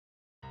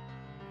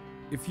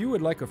If you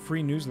would like a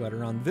free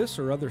newsletter on this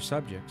or other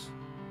subjects,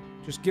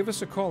 just give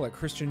us a call at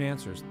Christian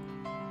Answers.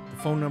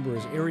 The phone number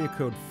is area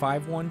code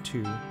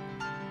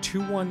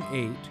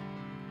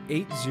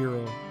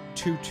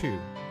 512-218-8022.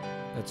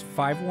 That's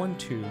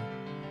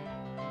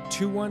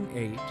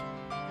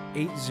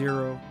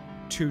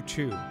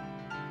 512-218-8022.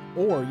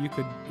 Or you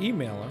could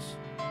email us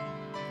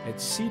at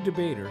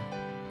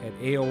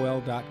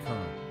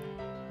cdebater@aol.com.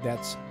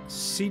 That's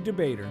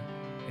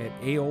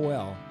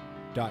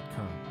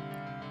cdebater@aol.com.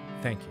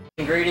 Thank you.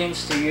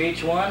 Greetings to you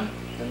each one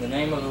in the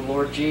name of the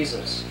Lord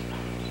Jesus.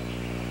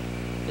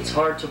 It's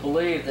hard to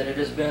believe that it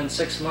has been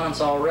 6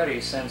 months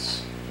already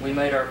since we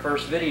made our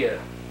first video.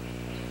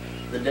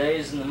 The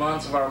days and the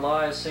months of our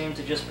lives seem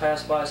to just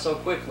pass by so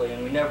quickly,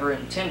 and we never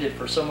intended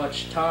for so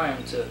much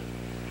time to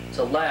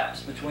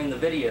lapse between the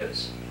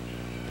videos.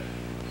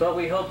 But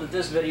we hope that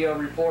this video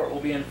report will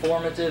be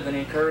informative and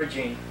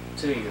encouraging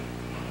to you.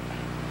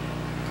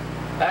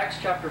 Acts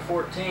chapter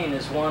 14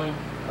 is one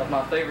of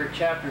my favorite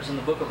chapters in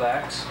the book of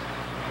Acts.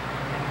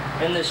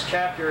 In this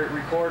chapter, it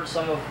records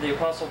some of the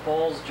Apostle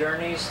Paul's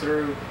journeys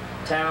through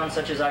towns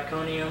such as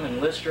Iconium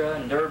and Lystra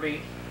and Derbe,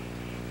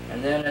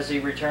 and then as he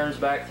returns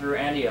back through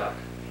Antioch.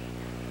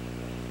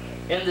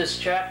 In this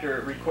chapter,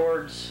 it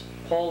records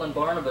Paul and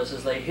Barnabas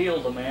as they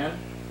healed a man.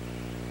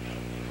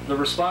 The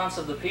response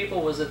of the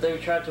people was that they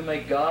tried to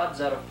make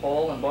gods out of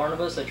Paul and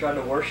Barnabas. They tried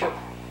to worship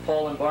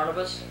Paul and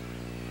Barnabas.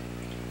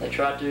 They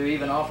tried to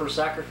even offer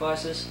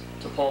sacrifices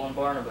to Paul and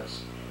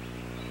Barnabas.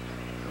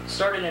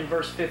 Starting in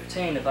verse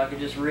 15, if I could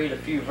just read a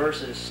few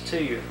verses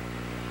to you.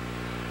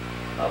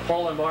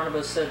 Paul and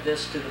Barnabas said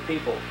this to the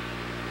people.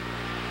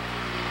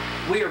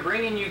 "We are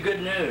bringing you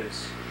good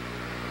news,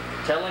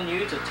 telling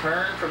you to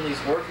turn from these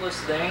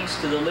worthless things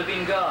to the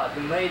living God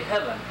who made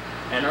heaven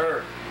and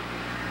earth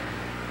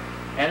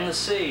and the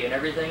sea and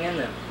everything in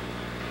them.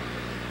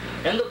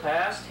 In the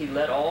past, he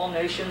let all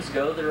nations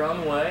go their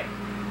own way,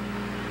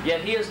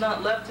 yet he has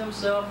not left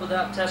himself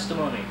without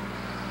testimony.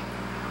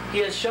 He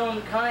has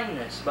shown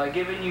kindness by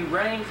giving you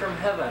rain from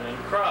heaven and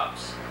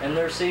crops in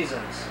their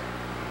seasons.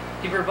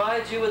 He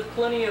provides you with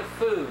plenty of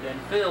food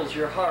and fills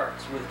your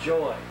hearts with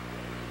joy."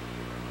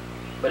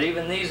 But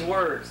even these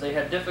words, they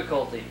had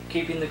difficulty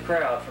keeping the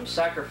crowd from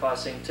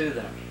sacrificing to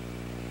them.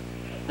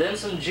 Then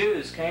some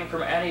Jews came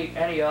from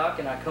Antioch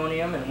and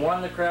Iconium and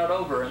won the crowd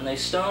over, and they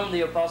stoned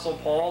the Apostle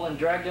Paul and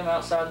dragged him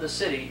outside the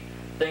city,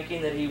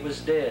 thinking that he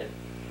was dead.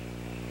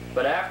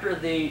 But after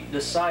the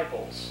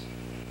disciples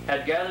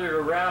had gathered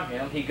around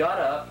him, he got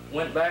up,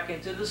 went back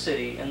into the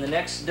city, and the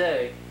next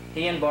day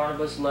he and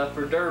Barnabas left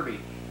for Derbe.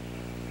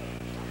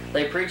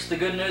 They preached the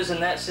good news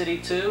in that city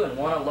too, and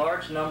won a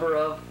large number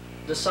of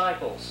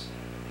disciples.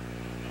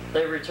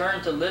 They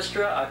returned to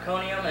Lystra,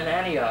 Iconium, and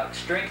Antioch,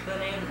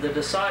 strengthening the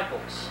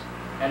disciples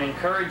and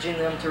encouraging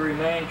them to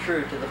remain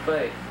true to the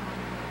faith.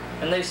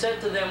 And they said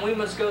to them, "We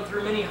must go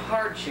through many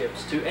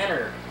hardships to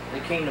enter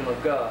the kingdom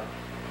of God."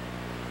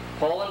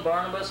 Paul and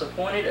Barnabas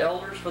appointed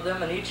elders for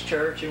them in each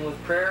church, and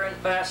with prayer and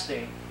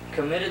fasting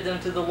committed them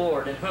to the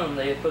Lord, in whom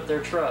they had put their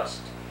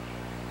trust.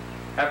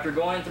 After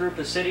going through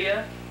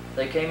Pisidia,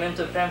 they came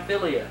into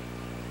Pamphylia.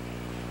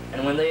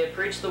 And when they had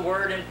preached the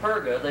word in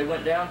Perga, they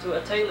went down to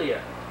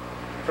Attalia.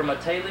 From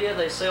Attalia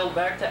they sailed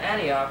back to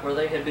Antioch, where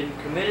they had been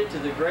committed to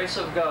the grace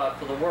of God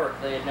for the work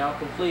they had now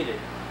completed.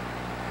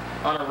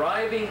 On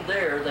arriving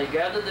there, they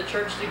gathered the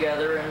church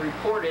together and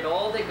reported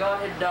all that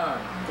God had done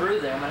through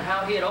them and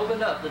how he had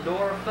opened up the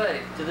door of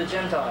faith to the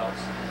Gentiles.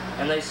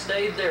 And they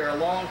stayed there a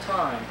long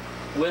time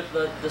with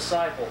the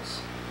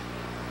disciples.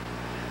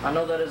 I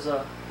know that is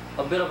a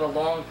bit of a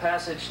long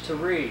passage to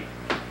read.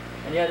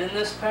 And yet in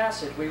this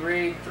passage we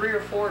read 3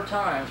 or 4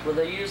 times where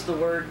they use the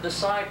word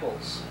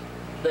disciples.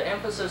 The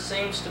emphasis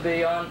seems to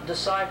be on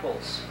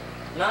disciples,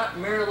 not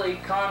merely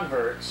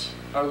converts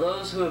or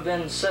those who have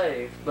been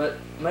saved, but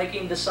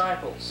making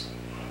disciples.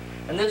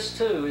 And this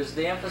too is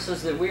the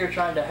emphasis that we are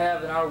trying to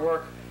have in our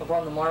work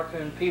upon the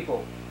Marcoon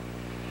people.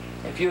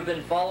 If you have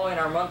been following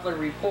our monthly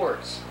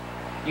reports,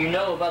 you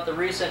know about the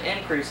recent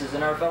increases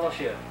in our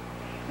fellowship.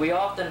 We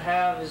often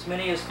have as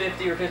many as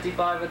 50 or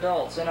 55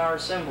 adults in our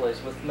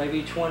assemblies, with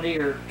maybe 20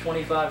 or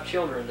 25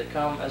 children that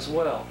come as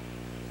well.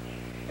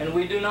 And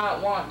we do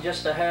not want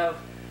just to have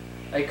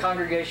a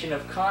congregation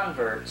of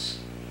converts.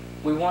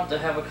 We want to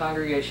have a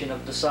congregation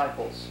of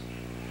disciples.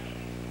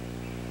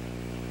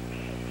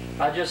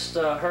 I just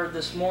heard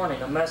this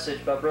morning a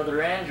message by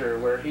Brother Andrew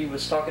where he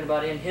was talking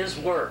about in his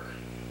work,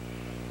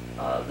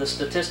 the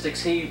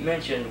statistics he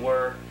mentioned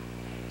were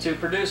to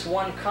produce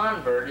one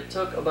convert, it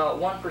took about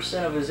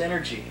 1% of his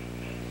energy.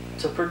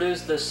 To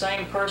produce the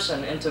same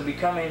person into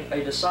becoming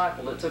a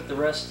disciple, it took the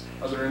rest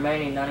of the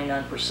remaining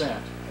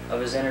 99%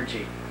 of his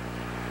energy.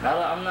 Now,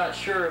 I'm not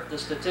sure if the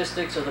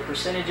statistics or the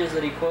percentages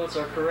that he quotes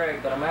are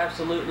correct, but I'm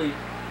absolutely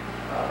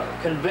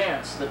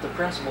convinced that the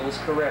principle is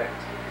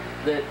correct.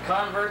 That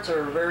converts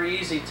are very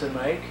easy to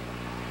make.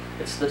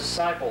 It's the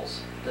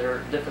disciples that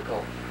are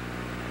difficult.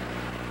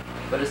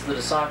 But it's the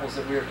disciples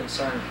that we are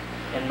concerned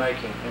in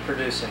making and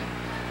producing.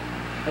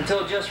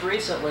 Until just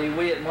recently,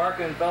 we at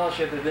Marcoon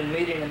Fellowship have been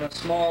meeting in a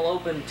small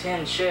open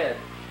tin shed.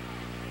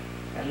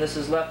 And this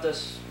has left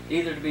us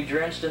either to be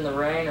drenched in the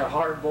rain or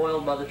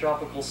hard-boiled by the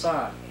tropical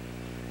sun.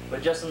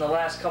 But just in the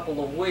last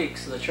couple of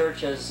weeks, the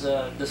church has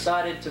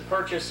decided to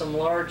purchase some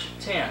large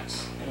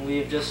tents. And we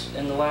have just,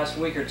 in the last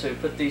week or two,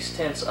 put these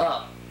tents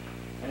up.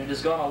 And it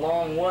has gone a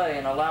long way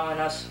in allowing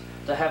us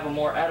to have a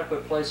more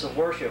adequate place of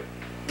worship,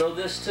 though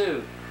this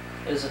too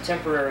is a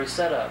temporary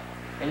setup.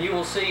 And you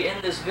will see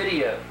in this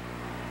video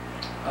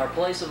our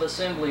place of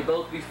assembly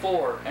both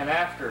before and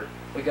after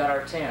we got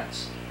our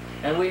tents.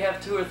 And we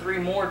have 2 or 3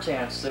 more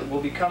tents that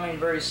will be coming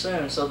very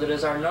soon, so that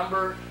as our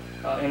number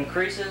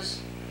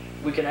increases,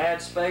 we can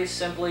add space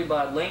simply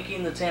by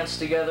linking the tents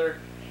together,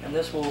 and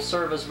this will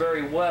serve us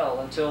very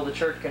well until the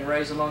church can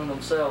raise among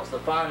themselves the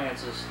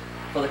finances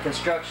for the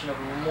construction of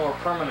a more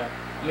permanent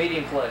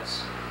meeting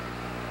place.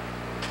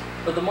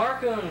 But the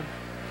Marcoon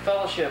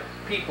Fellowship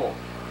people,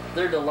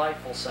 they're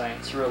delightful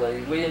saints,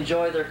 really. We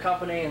enjoy their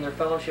company and their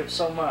fellowship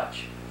so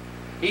much.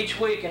 Each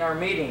week in our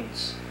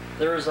meetings,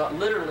 there is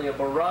literally a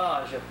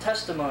barrage of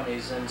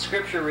testimonies and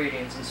scripture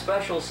readings and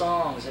special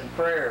songs and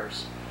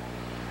prayers.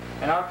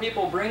 And our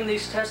people bring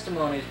these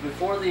testimonies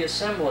before the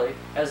assembly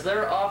as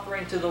their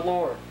offering to the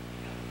Lord.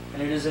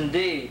 And it is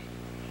indeed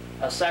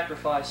a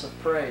sacrifice of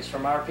praise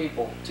from our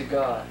people to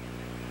God.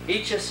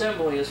 Each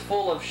assembly is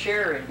full of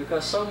sharing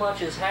because so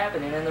much is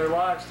happening in their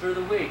lives through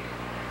the week.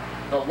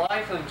 The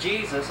life of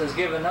Jesus has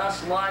given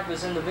us life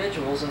as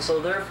individuals, and so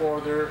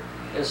therefore there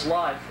is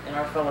life in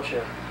our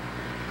fellowship.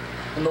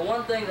 And the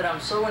one thing that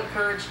I'm so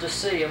encouraged to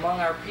see among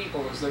our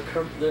people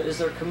is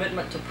their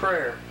commitment to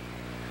prayer.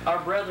 Our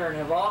brethren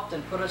have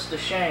often put us to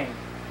shame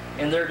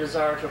in their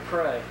desire to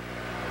pray.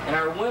 And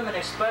our women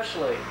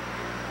especially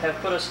have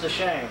put us to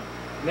shame.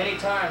 Many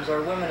times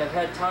our women have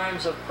had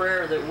times of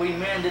prayer that we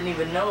men didn't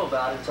even know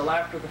about until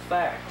after the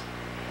fact.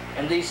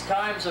 And these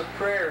times of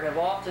prayer have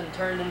often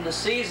turned into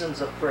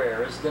seasons of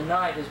prayer as the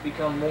night has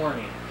become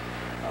morning.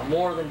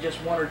 More than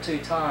just 1 or 2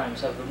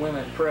 times have the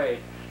women prayed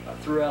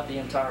throughout the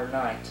entire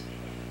night.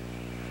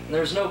 And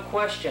there's no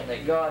question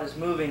that God is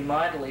moving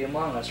mightily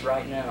among us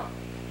right now.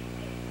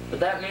 But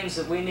that means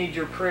that we need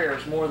your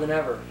prayers more than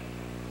ever,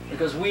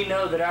 because we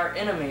know that our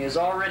enemy is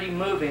already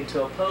moving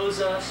to oppose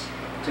us,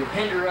 to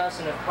hinder us,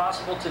 and if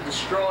possible to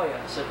destroy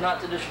us. If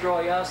not to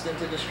destroy us, then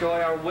to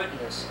destroy our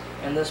witness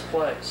in this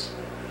place.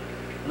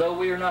 Though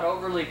we are not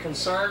overly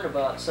concerned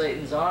about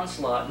Satan's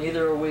onslaught,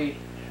 neither are we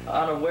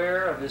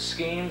unaware of his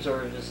schemes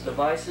or of his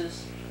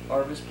devices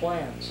or of his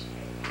plans.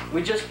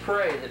 We just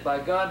pray that by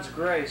God's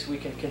grace we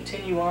can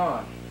continue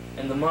on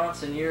in the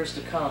months and years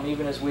to come,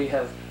 even as we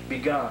have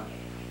begun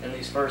in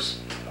these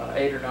first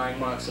 8 or 9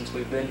 months since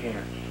we've been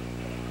here.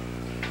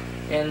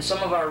 In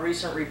some of our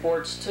recent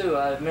reports too,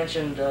 I've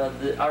mentioned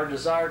our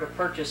desire to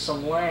purchase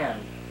some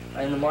land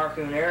in the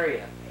Marcoon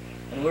area.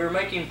 And we're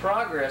making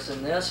progress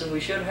in this, and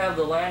we should have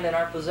the land in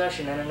our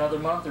possession in another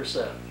month or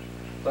so.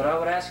 But I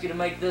would ask you to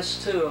make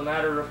this too a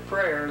matter of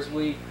prayer, as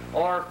we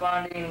are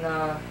finding,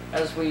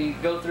 as we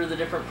go through the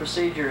different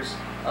procedures,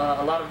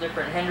 a lot of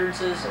different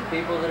hindrances and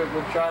people that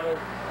will try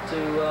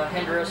to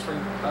hinder us from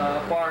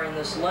acquiring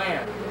this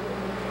land.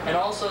 And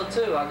also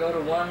too, I go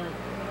to one,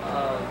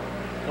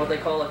 what they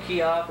call a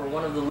kiosk, or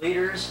one of the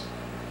leaders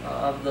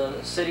of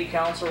the city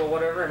council or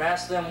whatever, and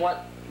ask them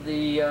what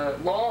the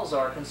laws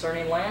are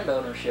concerning land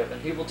ownership.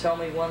 And people tell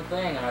me one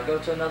thing, and I go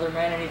to another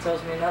man and he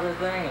tells me another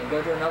thing, and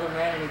go to another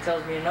man and he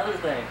tells me another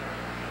thing.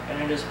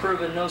 And it has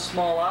proven no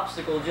small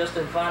obstacle just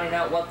in finding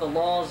out what the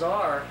laws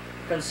are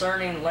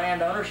concerning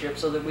land ownership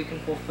so that we can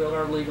fulfill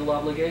our legal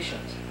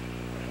obligations.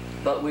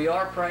 But we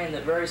are praying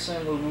that very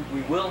soon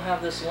we will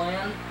have this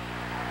land.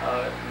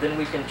 Then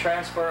we can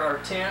transfer our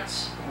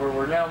tents where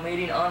we're now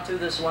meeting onto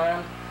this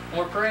land. And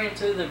we're praying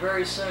too that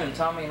very soon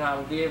Tommy and I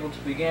will be able to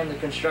begin the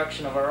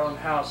construction of our own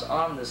house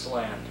on this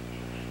land.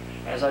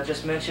 As I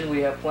just mentioned, we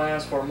have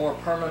plans for a more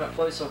permanent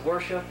place of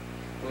worship.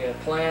 We have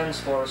plans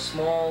for a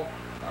small,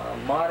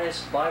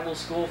 modest Bible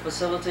school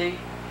facility,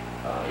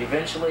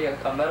 eventually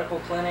a medical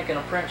clinic and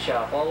a print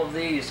shop. All of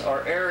these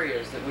are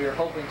areas that we are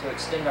hoping to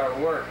extend our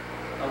work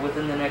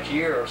within the next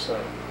year or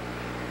so.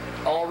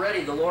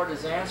 Already the Lord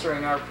is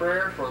answering our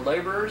prayer for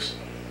laborers,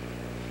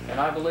 and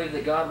I believe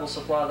that God will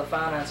supply the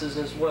finances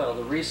as well,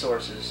 the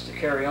resources to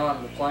carry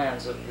on the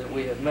plans that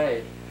we have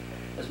made.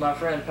 As my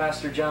friend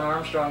Pastor John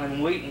Armstrong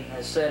in Wheaton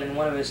has said in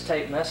one of his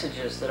tape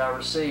messages that I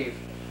received,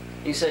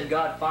 he said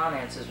God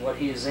finances what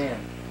he is in.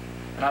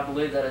 And I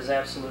believe that is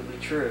absolutely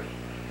true.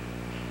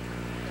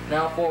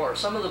 Now, for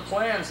some of the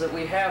plans that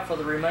we have for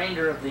the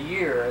remainder of the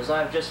year, as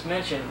I've just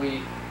mentioned,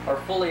 we are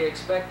fully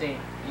expecting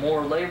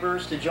more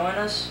laborers to join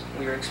us.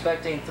 We are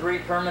expecting 3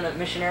 permanent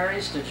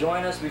missionaries to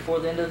join us before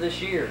the end of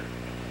this year.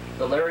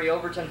 The Larry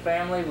Overton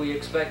family, we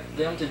expect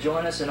them to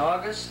join us in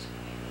August.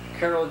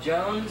 Carol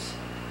Jones,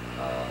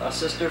 a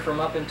sister from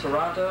up in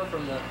Toronto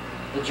from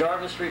the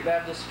Jarvis Street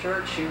Baptist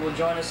Church, she will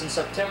join us in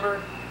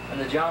September. And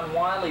the John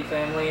Wiley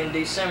family in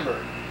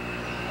December.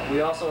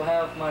 We also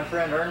have my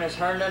friend Ernest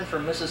Herndon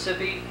from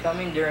Mississippi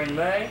coming during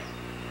May.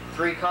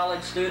 3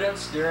 college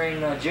students during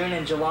June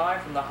and July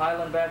from the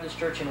Highland Baptist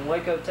Church in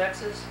Waco,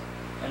 Texas.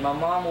 And my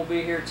mom will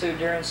be here too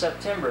during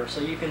September.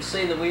 So you can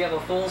see that we have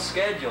a full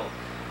schedule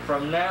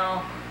from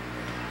now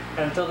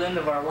until the end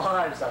of our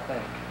lives, I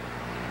think.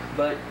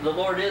 But the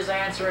Lord is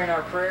answering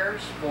our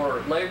prayers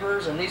for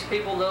laborers, and these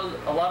people, though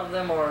a lot of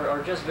them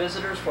are just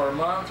visitors for a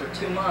month or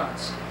 2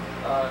 months,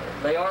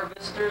 they are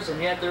visitors,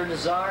 and yet their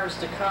desire is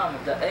to come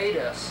and to aid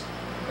us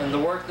in the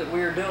work that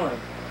we are doing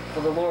for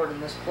the Lord in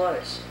this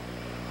place.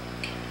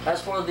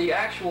 As for the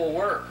actual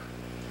work,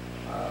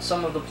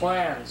 some of the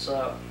plans,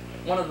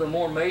 one of the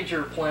more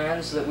major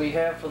plans that we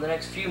have for the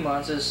next few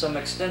months is some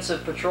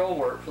extensive patrol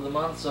work for the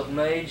months of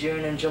May,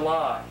 June, and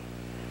July.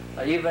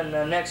 Even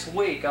next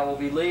week, I will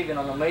be leaving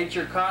on a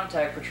major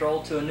contact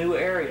patrol to a new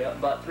area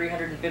about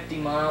 350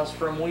 miles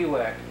from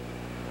Wewak.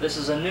 This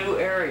is a new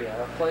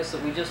area, a place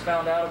that we just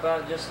found out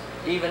about just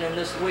even in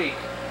this week.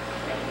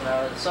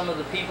 And some of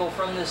the people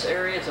from this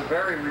area, it's a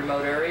very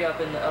remote area up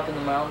in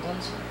the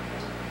mountains.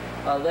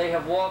 They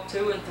have walked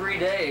 2 and 3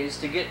 days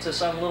to get to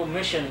some little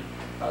mission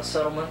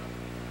settlement,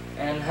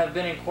 and have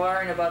been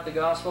inquiring about the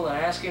gospel and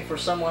asking for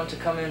someone to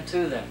come in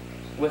to them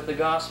with the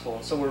gospel.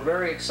 And so we're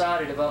very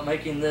excited about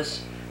making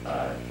this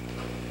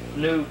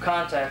new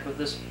contact with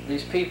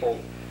these people.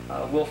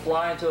 We'll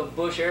fly into a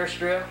bush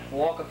airstrip,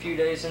 walk a few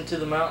days into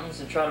the mountains,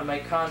 and try to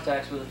make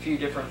contacts with a few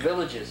different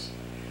villages.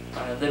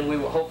 Then we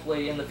will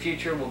hopefully in the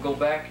future we'll go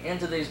back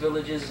into these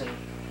villages,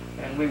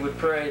 and we would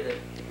pray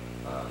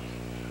that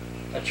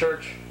a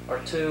church or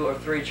 2 or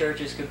 3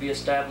 churches could be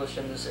established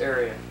in this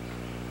area.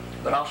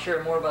 But I'll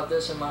share more about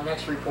this in my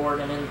next report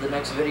and in the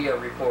next video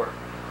report.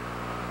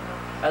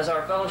 As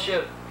our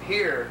fellowship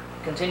here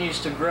continues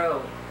to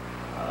grow,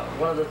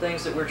 one of the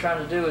things that we're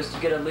trying to do is to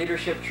get a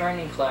leadership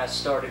training class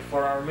started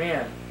for our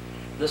men.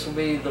 This will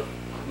be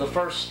the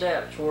first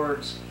step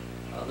towards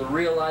the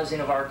realizing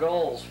of our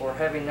goals for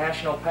having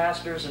national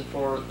pastors and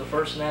for the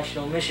first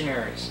national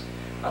missionaries.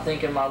 I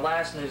think in my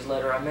last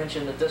newsletter I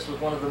mentioned that this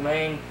was one of the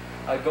main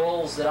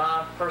goals that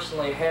I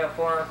personally have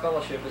for our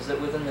fellowship, is that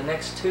within the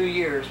next 2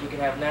 years we can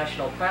have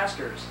national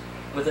pastors.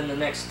 Within the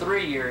next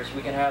 3 years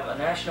we can have a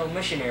national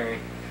missionary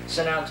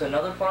sent out to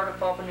another part of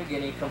Papua New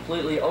Guinea,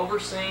 completely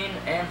overseen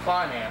and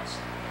financed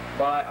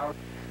by our...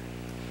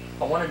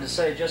 I wanted to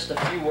say just a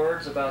few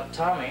words about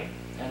Tommy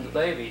and the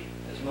baby.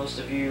 As most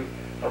of you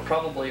are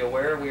probably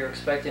aware, we are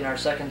expecting our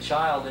second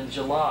child in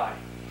July.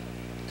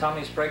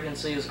 Tommy's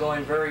pregnancy is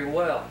going very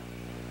well.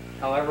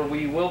 However,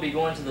 we will be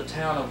going to the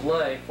town of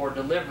Leh for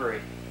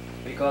delivery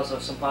because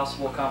of some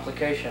possible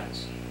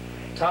complications.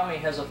 Tommy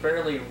has a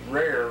fairly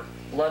rare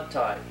blood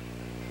type,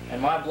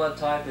 and my blood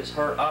type is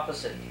her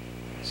opposite.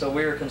 So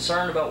we are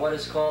concerned about what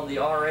is called the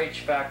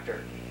RH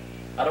factor.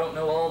 I don't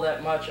know all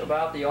that much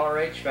about the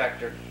RH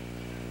factor,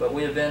 but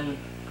we have been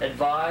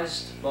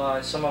advised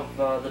by some of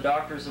the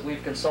doctors that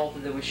we've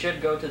consulted that we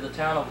should go to the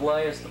town of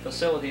Leh, as the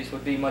facilities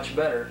would be much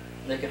better.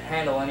 They could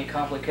handle any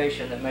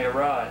complication that may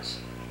arise.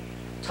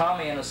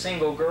 Tommy and a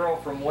single girl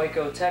from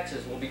Waco,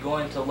 Texas will be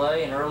going to Leh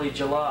in early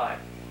July,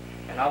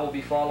 and I will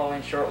be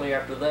following shortly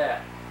after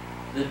that.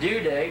 The due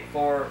date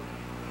for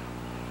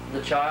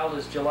the child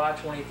is July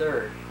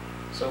 23rd.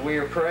 So we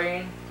are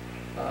praying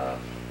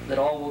that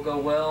all will go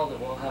well, that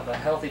we'll have a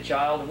healthy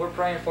child, and we're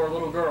praying for a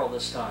little girl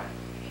this time,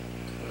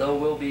 though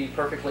we'll be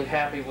perfectly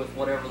happy with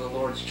whatever the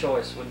Lord's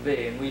choice would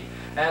be. And we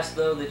ask,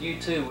 though, that you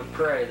too would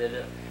pray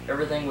that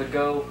everything would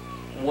go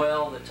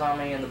well, that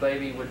Tommy and the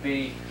baby would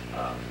be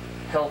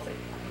healthy.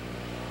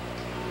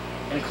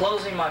 In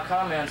closing my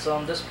comments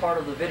on this part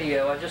of the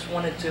video, I just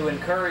wanted to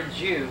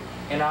encourage you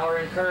in our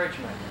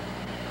encouragement.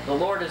 The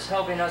Lord is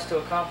helping us to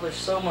accomplish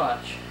so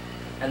much,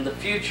 and the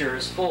future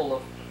is full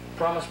of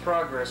promised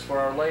progress for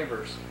our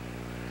labors.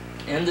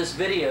 In this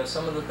video,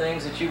 some of the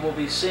things that you will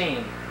be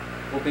seeing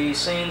will be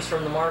scenes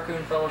from the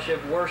Marcoon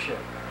Fellowship worship.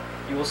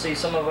 You will see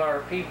some of our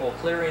people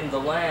clearing the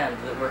land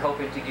that we're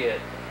hoping to get,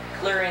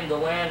 clearing the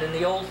land in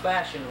the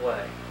old-fashioned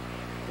way,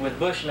 with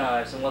bush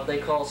knives and what they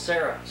call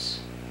serifs.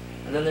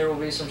 And then there will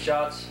be some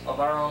shots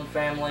of our own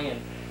family,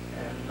 and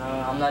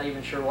I'm not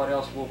even sure what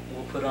else we'll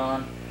put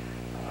on.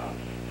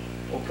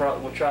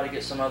 We'll try to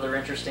get some other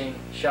interesting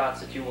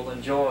shots that you will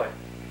enjoy.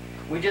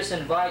 We just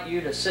invite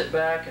you to sit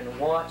back and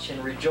watch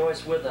and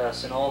rejoice with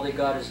us in all that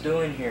God is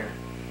doing here.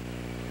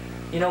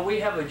 You know,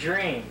 we have a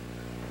dream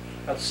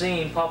of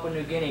seeing Papua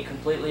New Guinea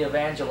completely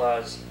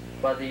evangelized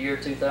by the year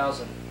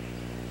 2000.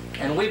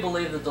 And we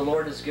believe that the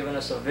Lord has given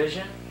us a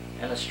vision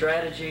and a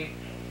strategy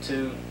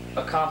to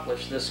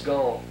accomplish this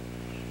goal.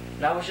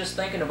 And I was just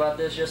thinking about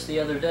this just the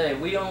other day.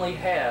 We only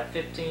have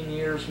 15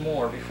 years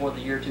more before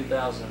the year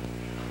 2000.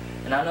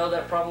 And I know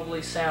that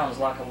probably sounds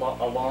like a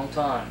long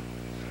time.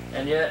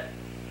 And yet,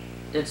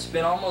 it's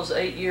been almost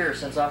 8 years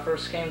since I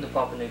first came to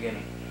Papua New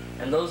Guinea.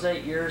 And those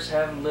 8 years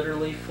have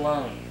literally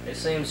flown. It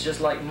seems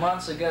just like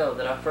months ago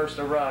that I first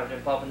arrived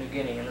in Papua New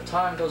Guinea, and the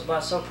time goes by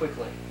so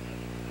quickly.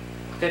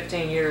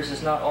 15 years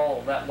is not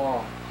all that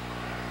long.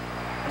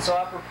 And so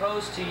I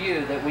propose to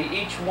you that we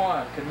each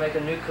one could make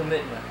a new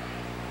commitment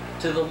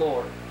to the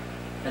Lord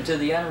and to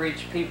the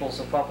unreached peoples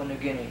of Papua New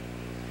Guinea.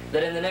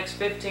 That in the next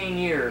 15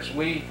 years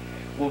we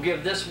will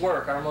give this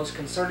work our most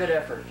concerted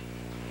effort,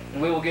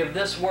 and we will give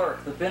this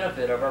work the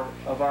benefit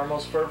of our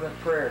most fervent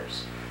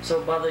prayers.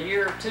 So by the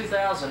year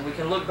 2000, we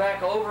can look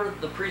back over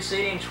the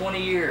preceding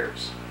 20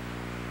 years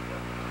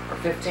or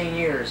 15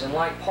 years, and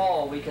like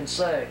Paul, we can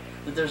say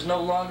that there's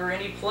no longer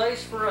any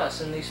place for us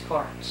in these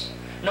parts.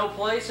 No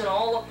place in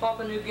all of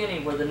Papua New Guinea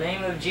where the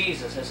name of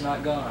Jesus has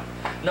not gone.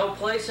 No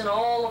place in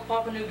all of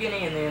Papua New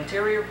Guinea in the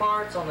interior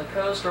parts, on the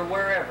coast, or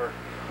wherever,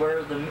 where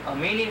a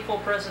meaningful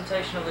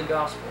presentation of the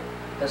gospel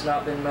has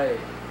not been made.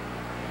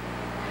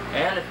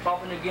 And if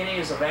Papua New Guinea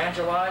is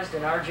evangelized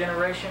in our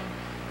generation,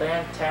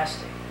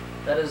 fantastic.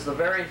 That is the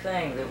very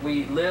thing that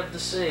we live to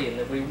see and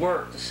that we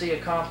work to see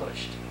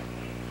accomplished.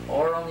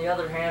 Or on the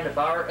other hand, if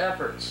our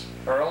efforts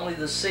are only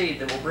the seed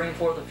that will bring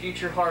forth a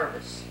future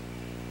harvest,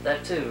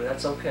 that too,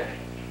 that's okay.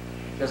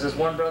 Because as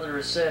one brother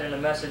has said in a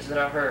message that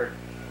I heard,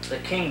 the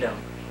kingdom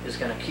is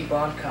going to keep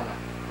on coming.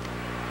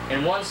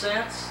 In one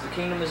sense, the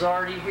kingdom is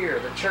already here.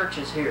 The church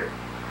is here.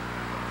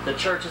 The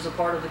church is a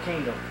part of the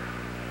kingdom.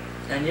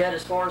 And yet,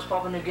 as far as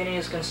Papua New Guinea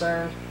is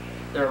concerned,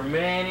 there are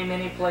many,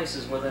 many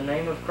places where the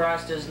name of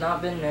Christ has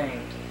not been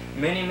named.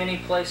 Many, many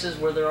places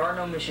where there are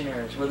no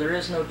missionaries, where there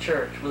is no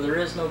church, where there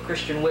is no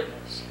Christian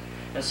witness.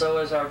 And so,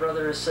 as our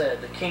brother has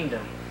said, the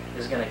kingdom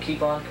is going to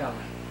keep on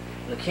coming.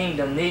 The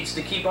kingdom needs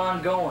to keep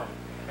on going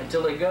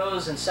until it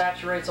goes and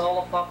saturates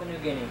all of Papua New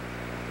Guinea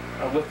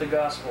with the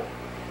gospel.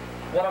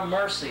 What a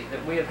mercy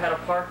that we have had a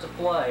part to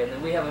play, and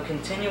that we have a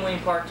continuing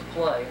part to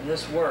play in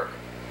this work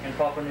in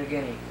Papua New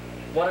Guinea.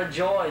 What a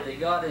joy that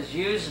God has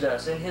used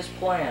us in His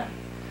plan.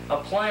 A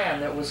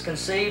plan that was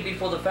conceived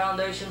before the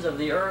foundations of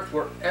the earth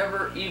were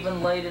ever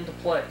even laid into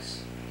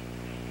place.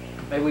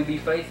 May we be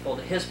faithful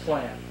to His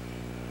plan.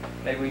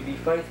 May we be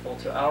faithful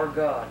to our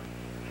God.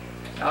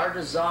 Our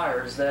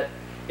desire is that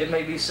it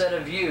may be said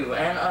of you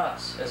and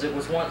us, as it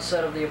was once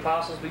said of the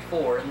apostles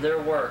before in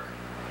their work,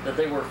 that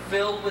they were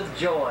filled with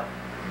joy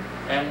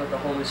and with the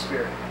Holy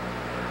Spirit.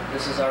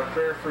 This is our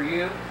prayer for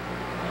you.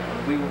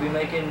 We will be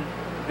making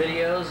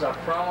videos. I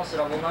promise that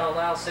I will not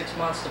allow 6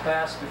 months to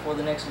pass before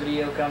the next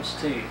video comes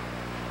to you.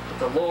 But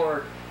the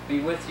Lord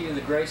be with you.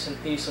 The grace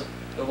and peace of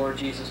the Lord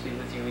Jesus be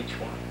with you, each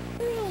one.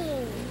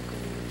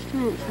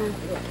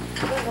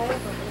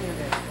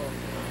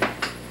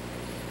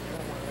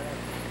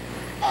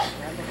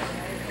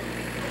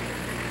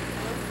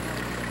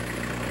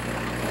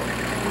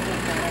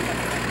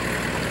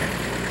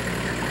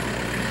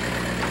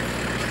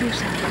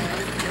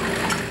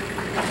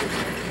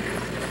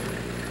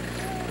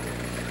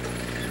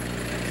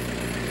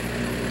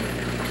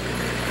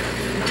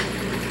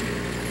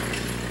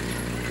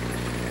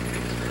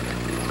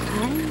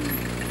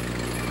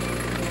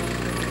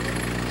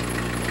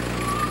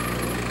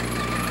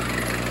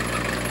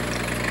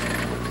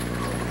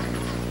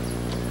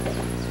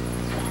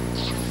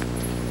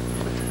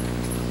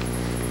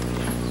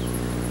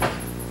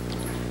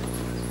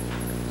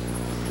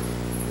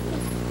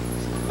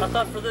 I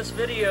thought for this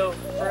video,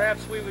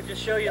 perhaps we would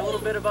just show you a little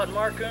bit about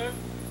Marcoon.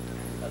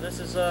 This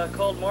is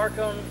called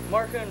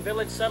Marcoon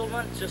Village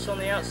Settlement, just on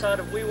the outside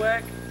of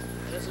Wewak.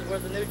 This is where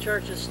the new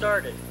church is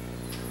started.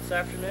 This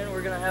afternoon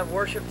we're going to have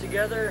worship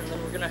together, and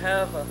then we're going to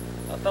have a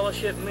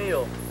fellowship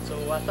meal.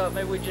 So I thought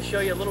maybe we'd just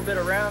show you a little bit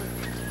around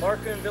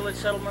Marcoon Village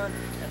Settlement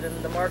and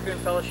then the Marcoon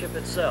Fellowship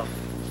itself.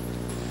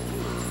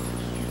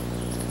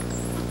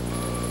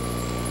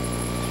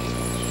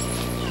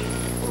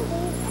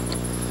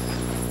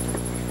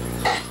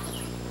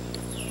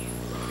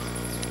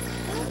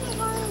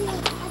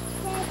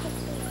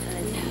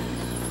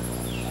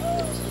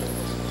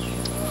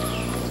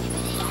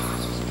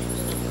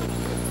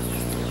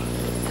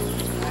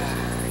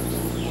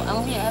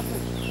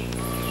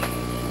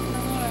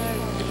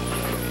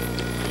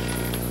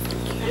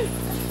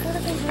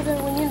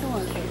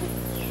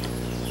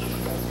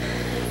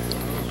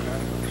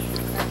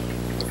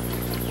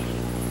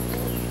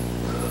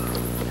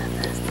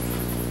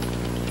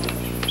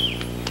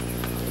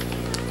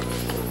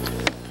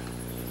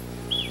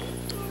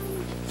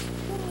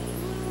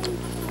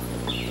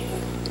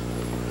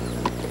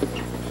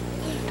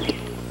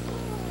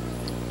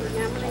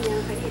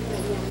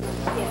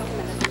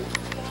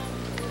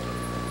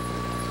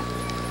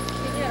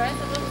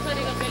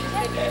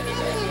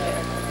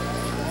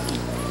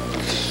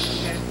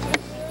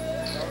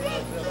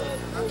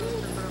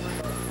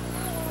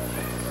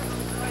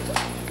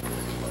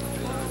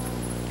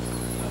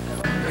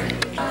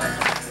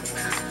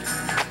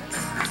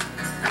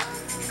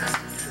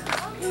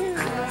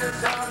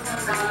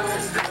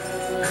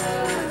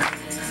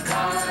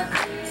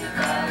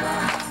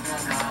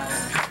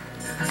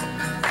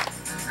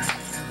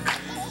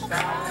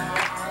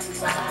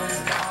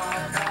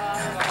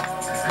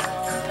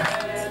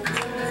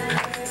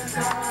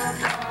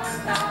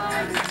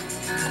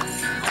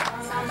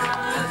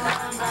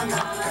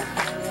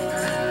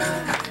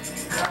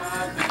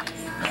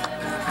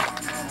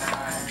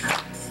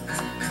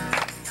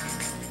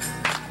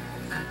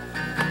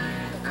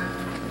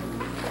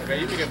 Okay,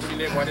 you can put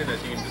in one in the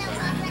team this time.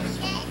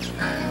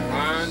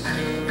 1, 2,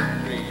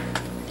 3.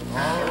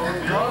 Oh,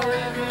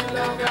 glory be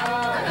to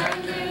God, and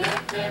we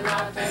lift him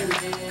up in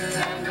me,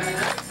 and we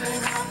lift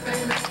him up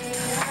in me,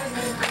 and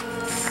we do.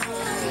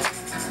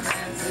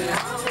 And we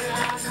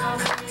always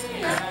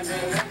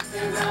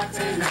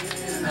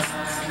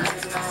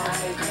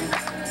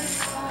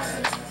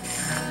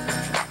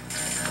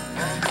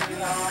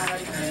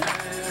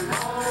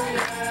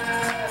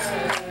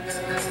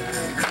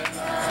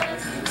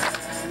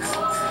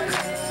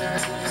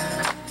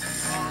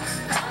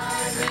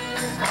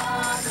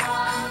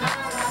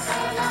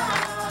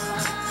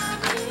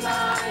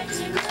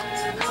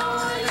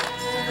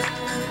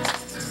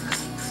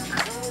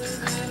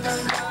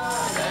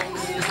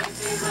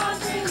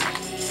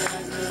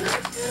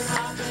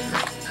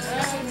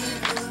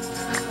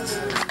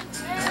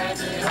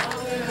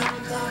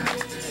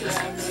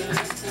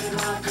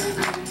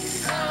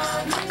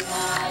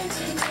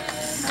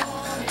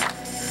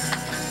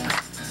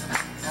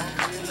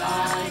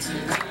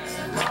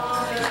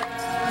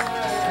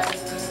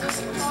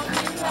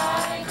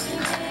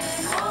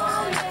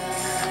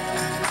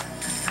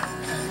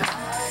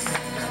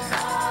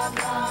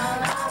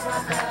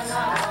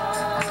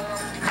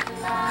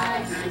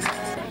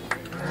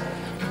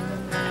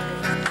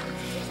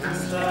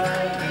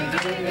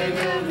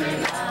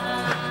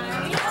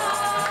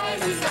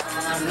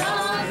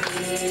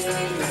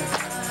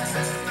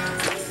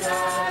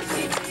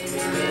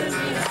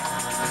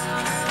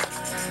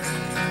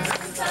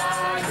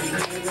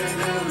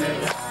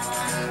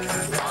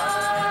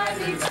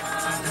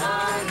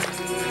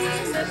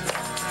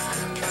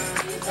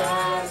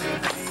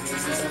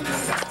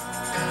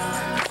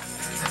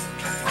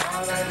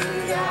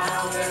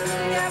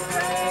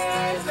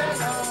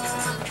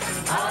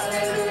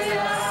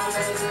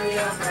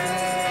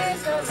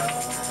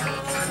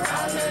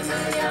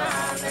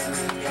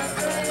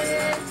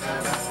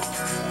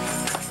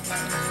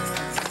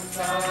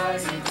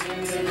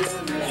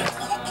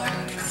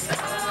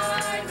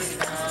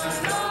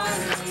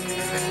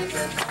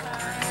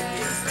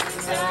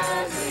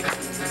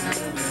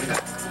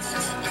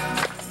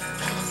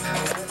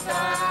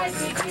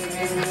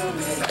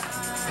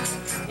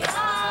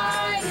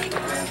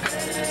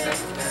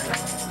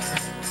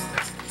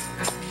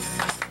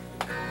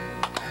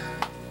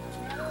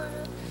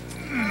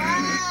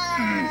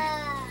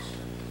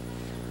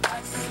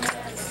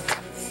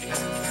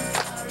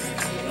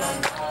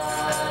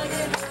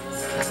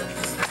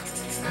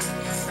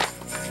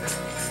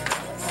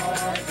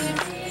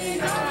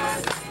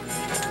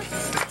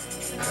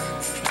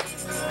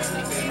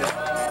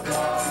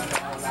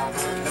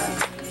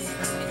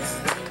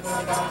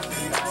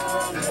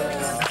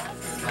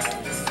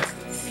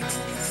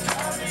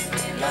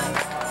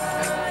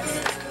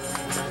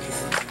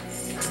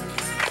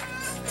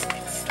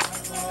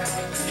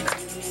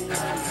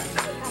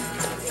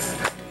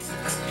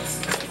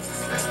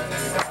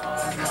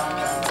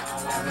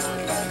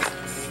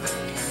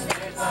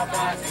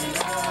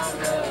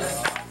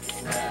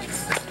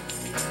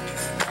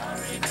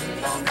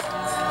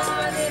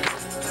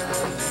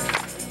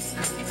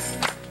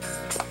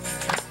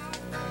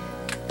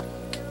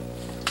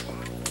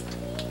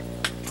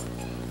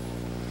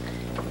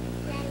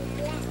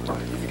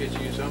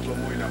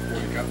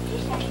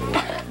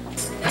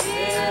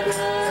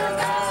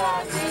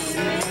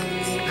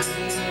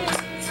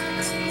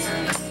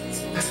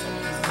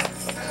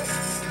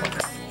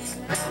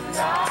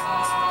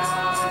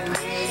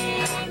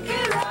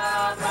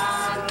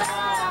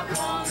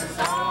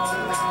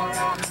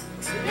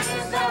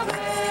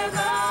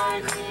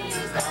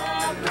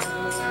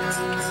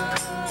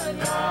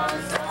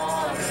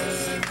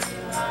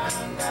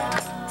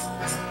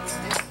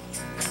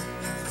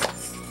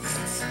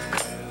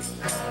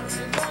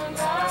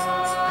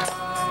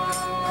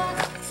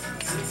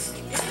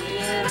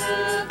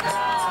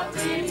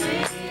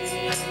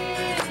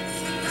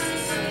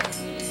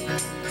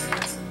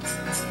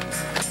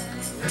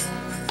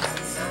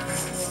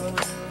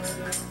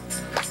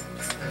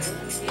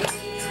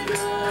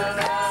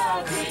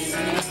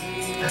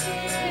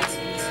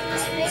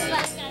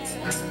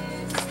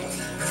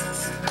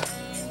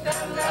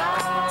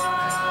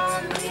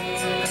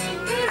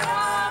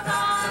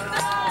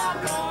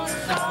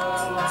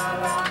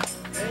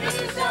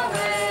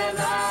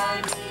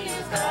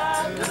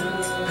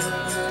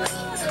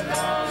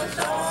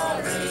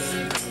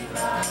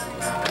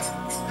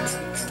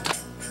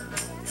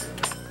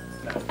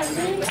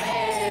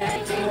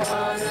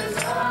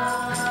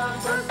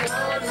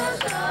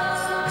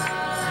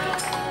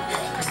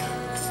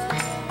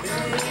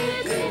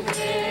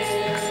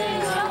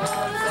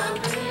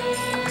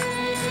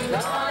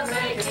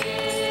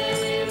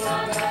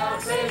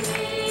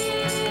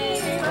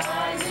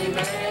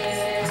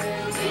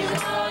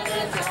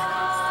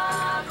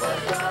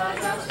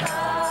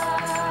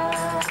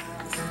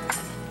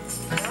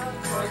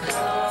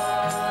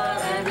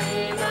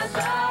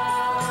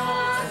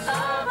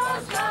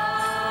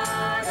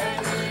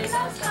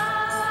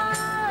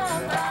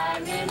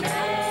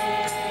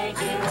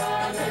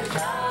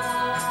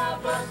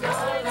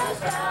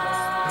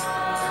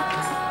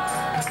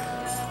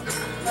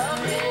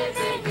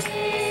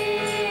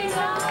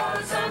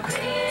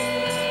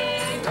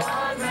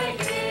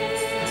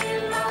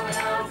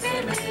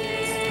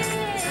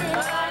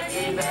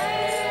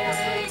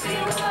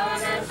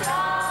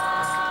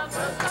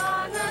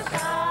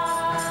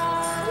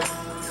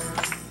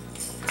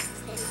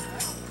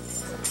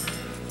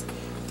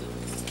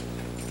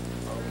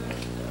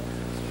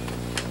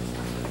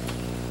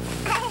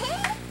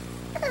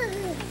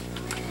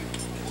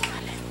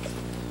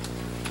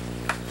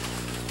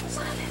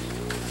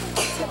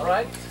All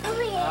right.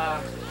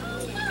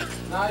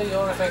 Now you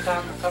all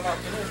come up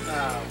to this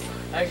now.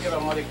 Thank you,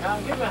 Ramodi.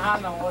 Come, give me a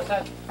hand on what's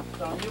that.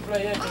 So you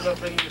play here, to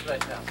bring you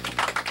right now.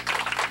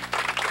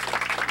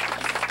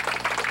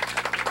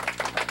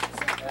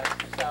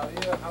 So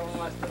you have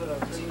much to do.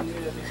 Bring you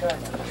the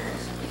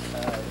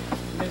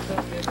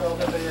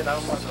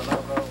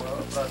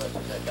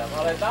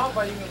all right, now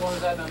but you can go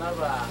inside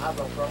another have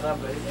a program.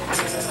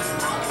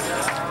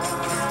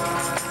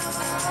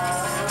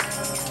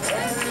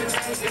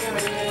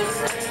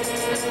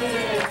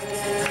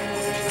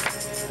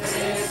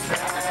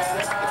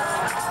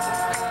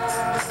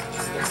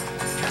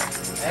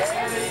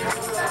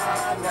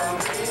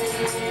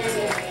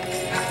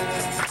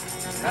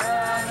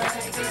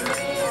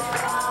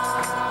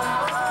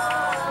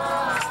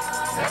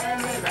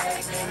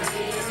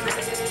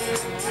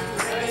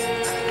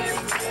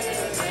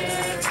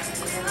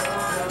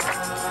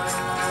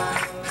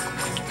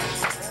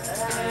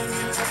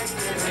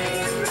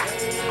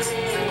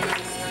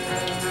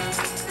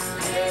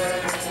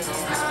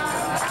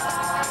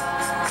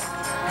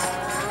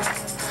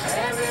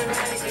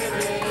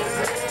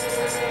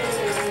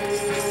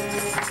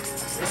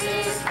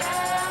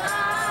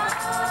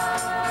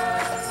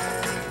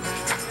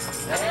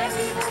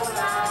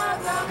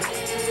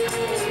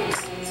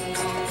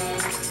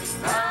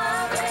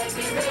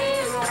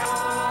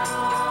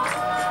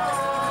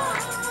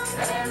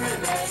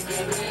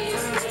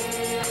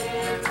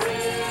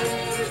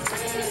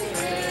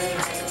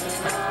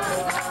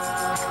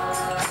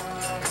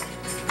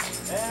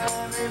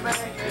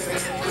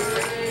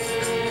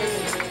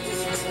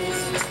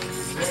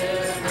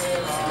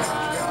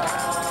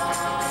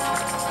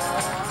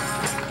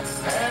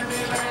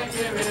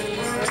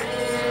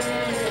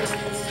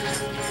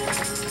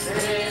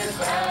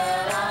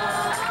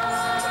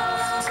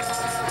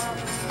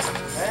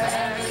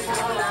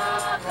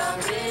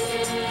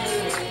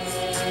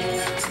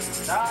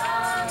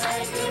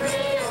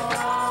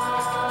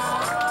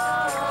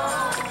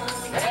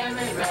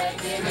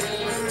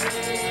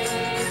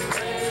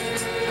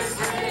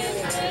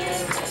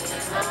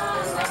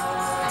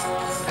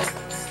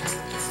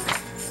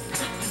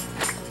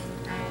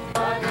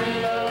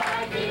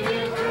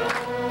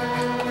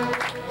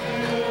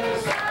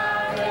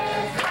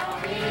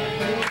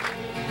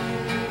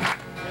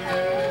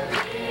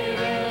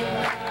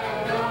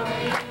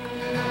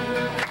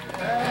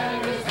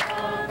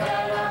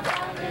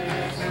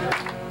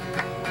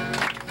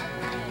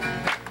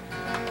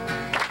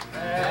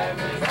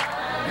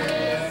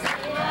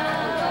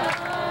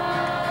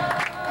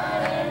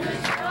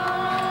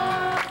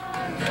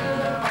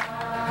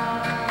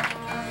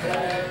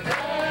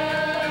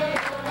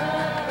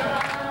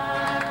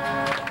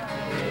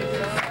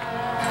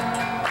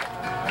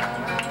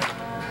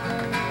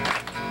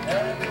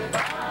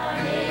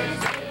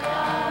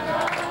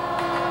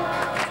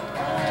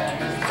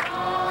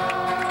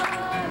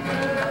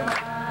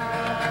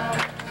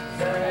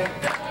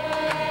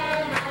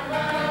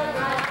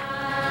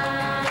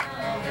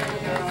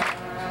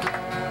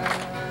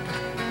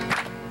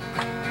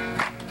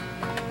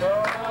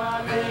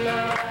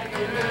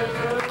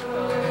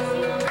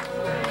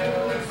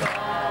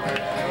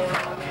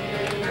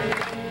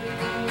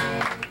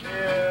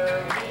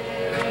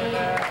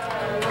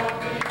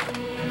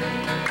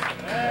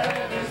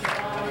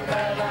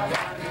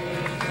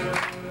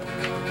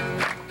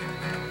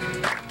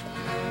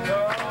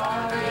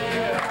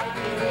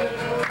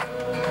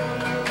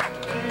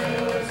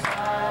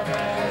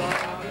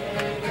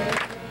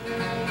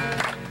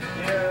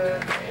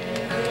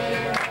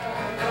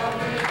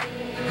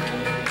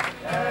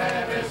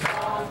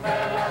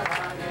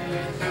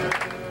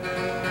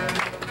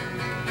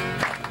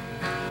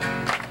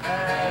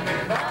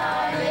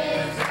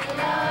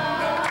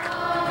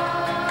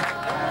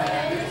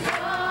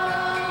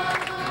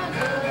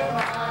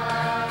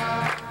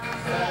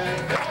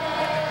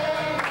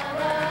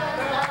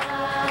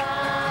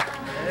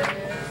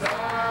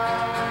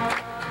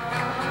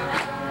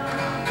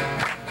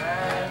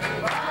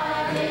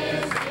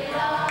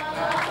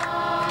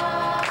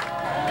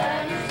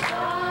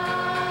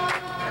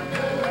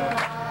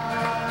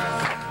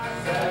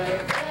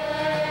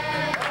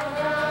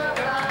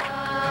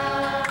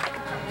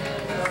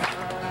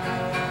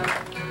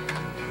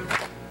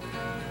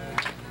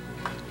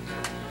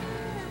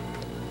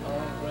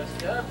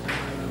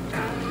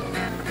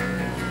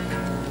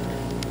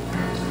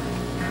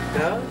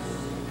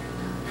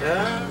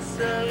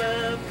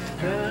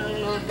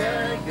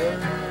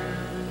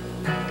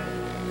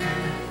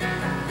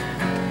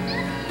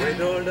 With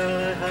all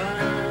thy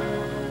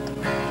heart,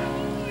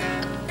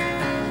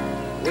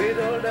 with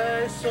all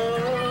thy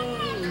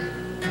soul,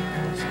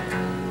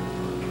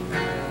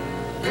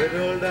 with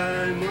all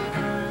thy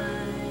mind,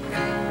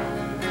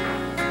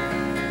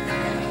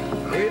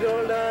 with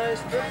all thy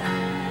strength,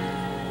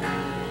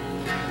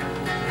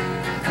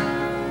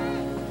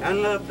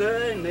 and love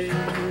thy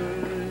neighbor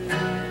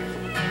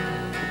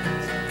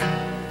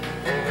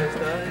as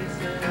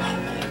thyself.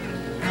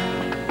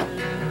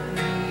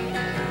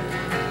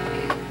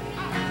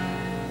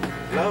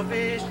 Love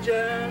is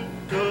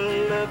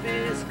gentle, love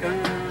is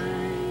kind.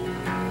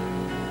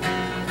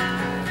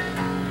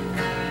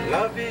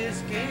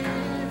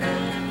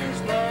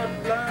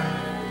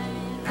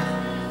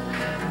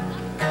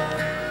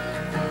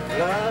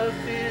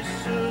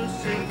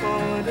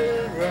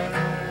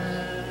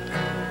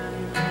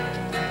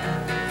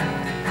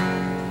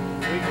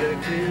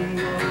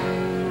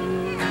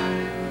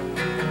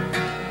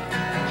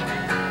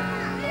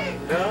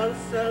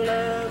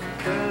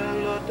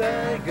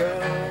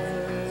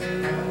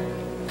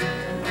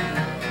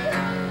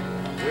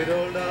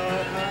 all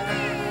thy heart,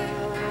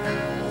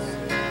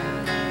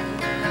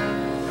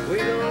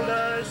 with all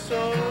thy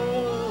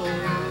soul,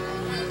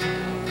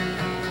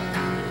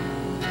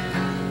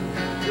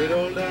 with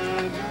all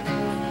thy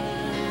mind,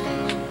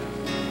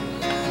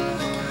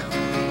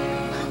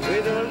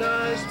 with all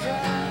thy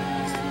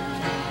strength,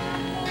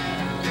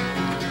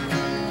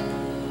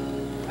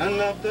 and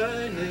love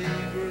thy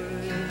neighbor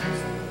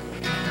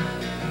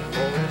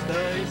as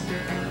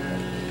thyself.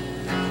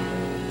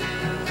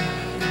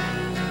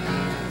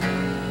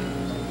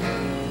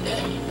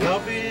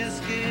 Love is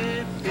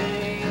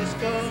keeping his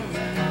command.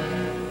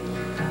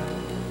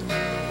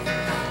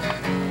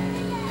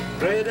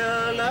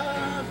 Greater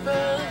love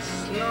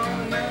has no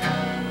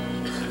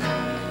man,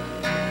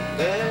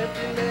 that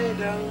he lay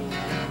down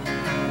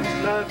his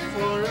life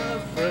for a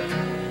friend.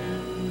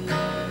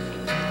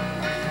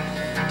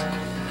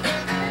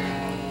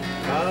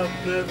 Love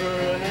never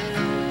ends.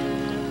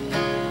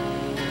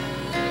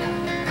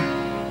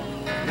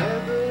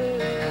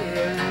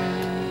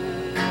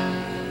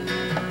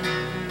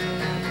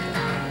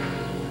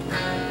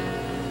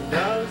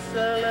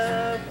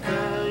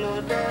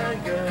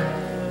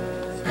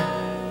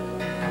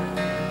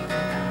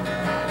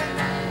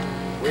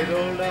 With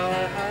all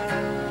thy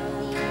heart,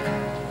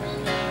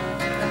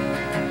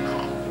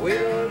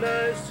 with all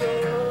thy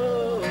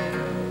soul,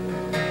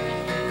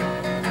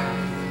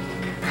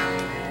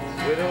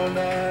 with all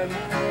thy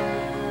mind,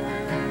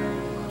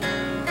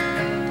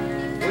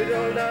 with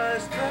all thy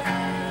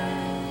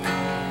strength,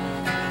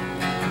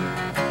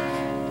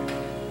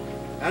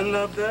 and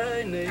love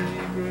thy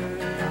neighbor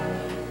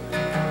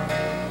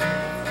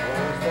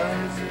as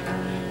thyself.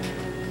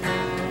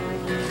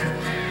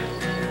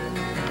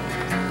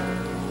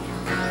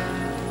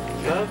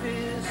 Love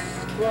is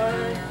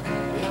quiet,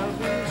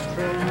 love is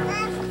strong.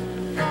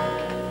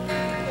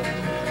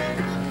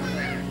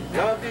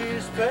 Love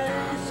is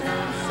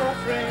patient,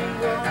 suffering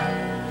wrong.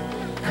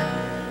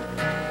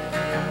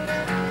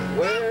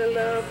 Where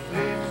love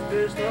lives,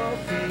 there's no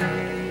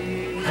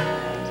fear.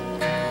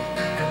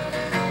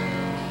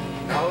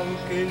 How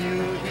can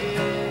you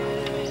hear?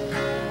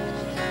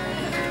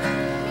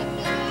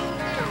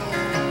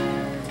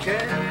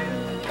 Can you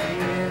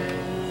hear?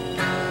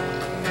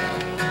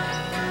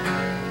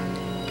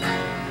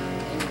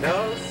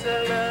 Thou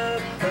shalt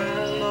love the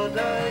Lord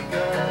thy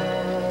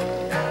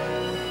God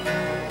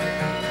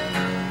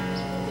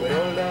with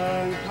all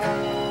thy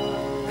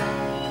heart,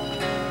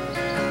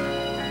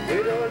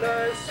 with all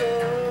thy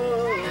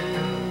soul,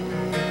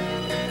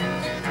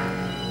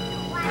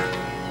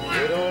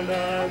 with all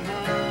thy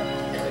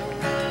mind,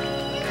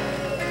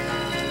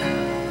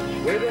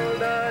 with all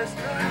thy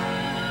strength,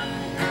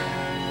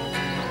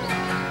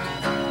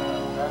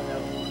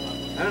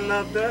 and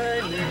love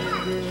thy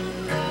neighbor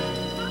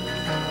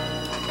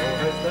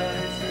as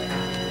thyself.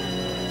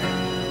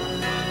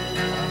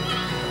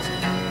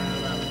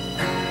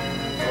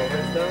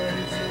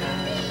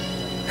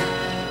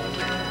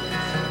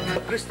 A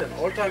Christian,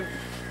 all time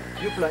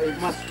you play a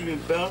must give him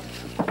belt,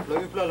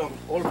 you play long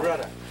old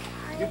brother.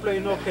 You play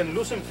no can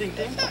lose him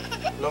thinking,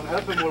 long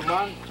help him old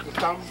man, you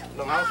come,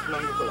 long house,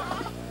 long you play.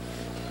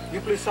 You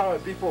play sour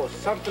people,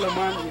 sample a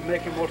man, you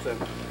make him orphan.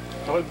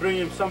 I will bring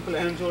him sample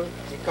angel,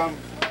 he come,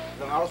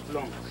 long house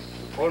belong.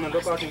 All and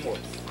look out him more.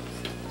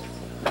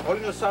 All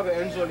in the Sabbath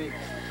angel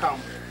come,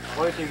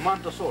 or it in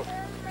month or so.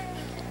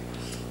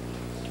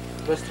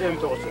 Verse 3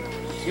 also.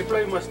 You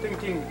play must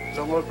thinking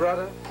long old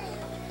brother,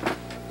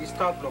 he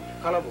start long,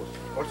 calabos.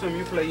 Also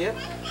you play yet,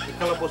 he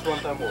calabos one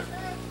time more.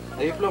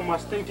 The you play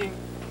must thinking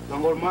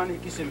long old man, he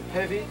kiss him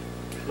heavy,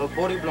 long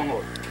body long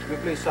old. You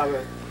play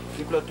Sabbath,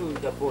 you play two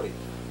the body.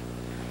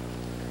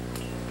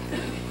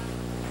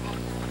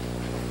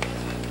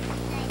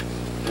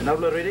 The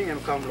novel reading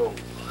and come long.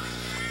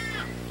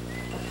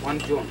 1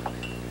 John.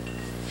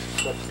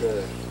 That's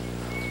the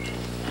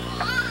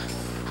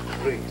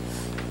 3.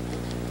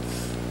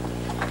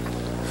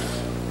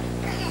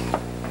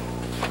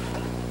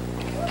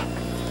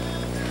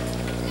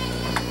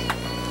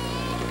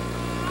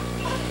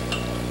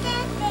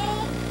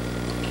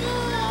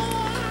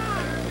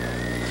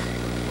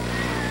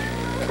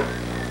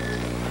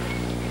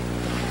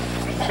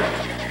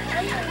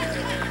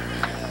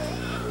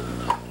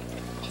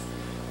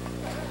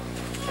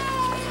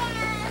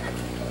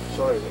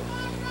 Sorry,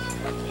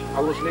 I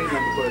was late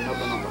for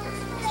another number.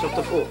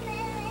 Chapter 4.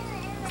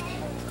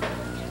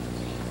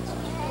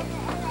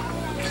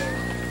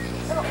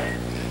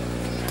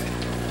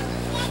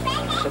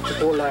 Chapter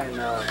 4, line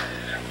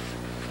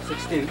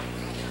 16.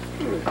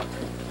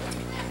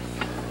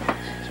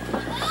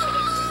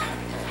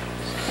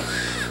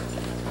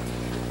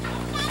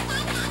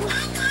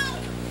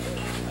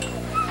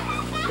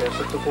 Okay,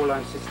 chapter 4,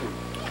 line 16.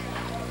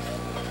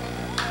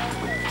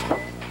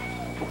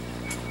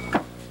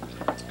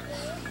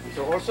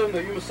 So also in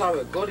the Yumi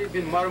Sawa, God has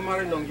been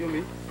marmari long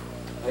Yumi,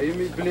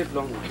 Yumi believe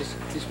long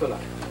this fella.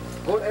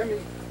 God Emi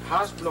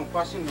has long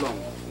passing long,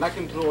 like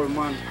him through all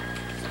man.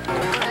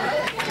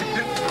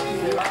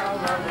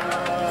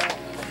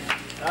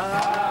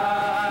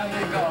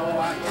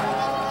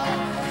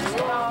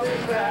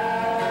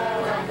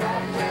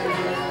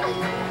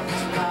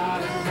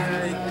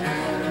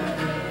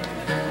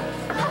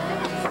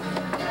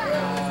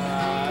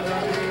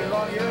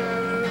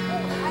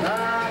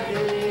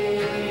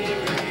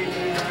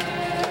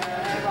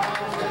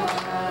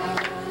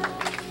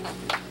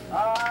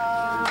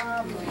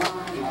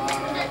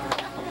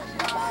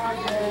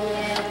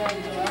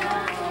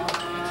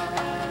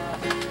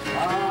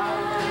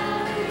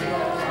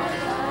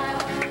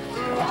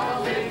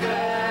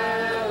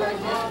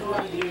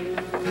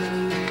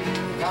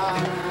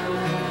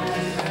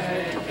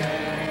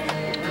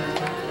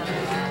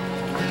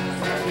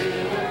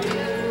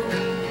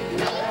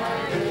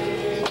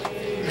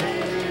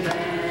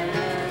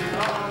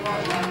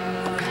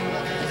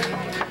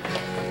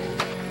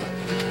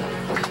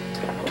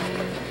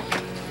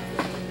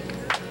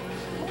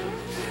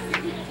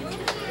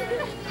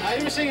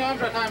 you sing one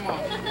time more.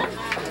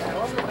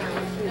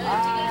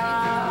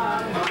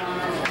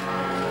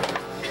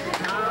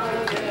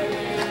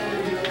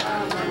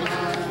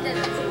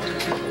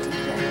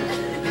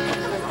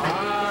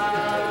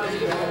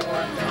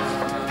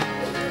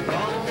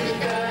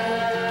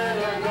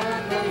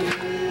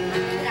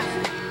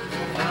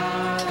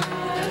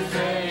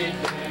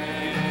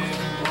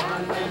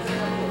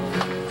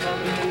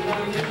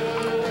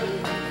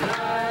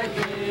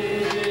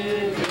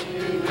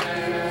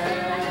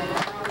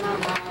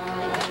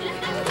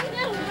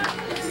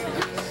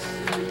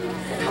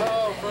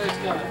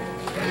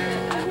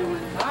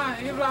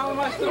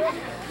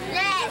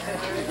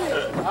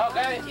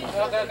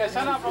 Okay.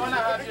 Stand up long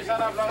now. You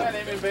stand up long and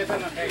even better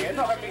than okay.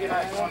 No, I'm making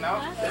nice one now.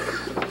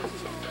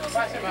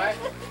 Pass him, right?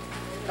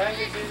 Thank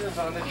you, Jesus,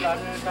 on this time.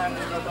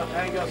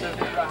 Thank you,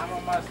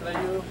 Abraham, Master,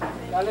 you.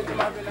 I let him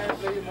have a nice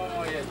play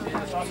more yet.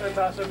 Jesus, also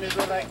does a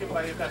middle like him,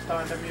 but you can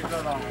start the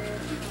middle long.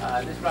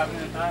 This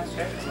problem time,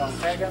 long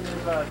Kagan,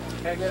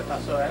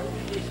 Kagan, so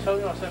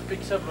show us a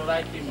picture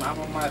like him,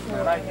 Mama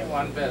Master, like him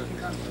one bell,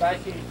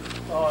 like him,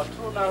 or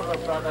two now,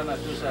 brother,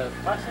 and two self.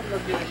 Pass him the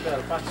giving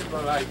bell, pass him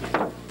like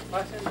him,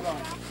 pass him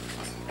long.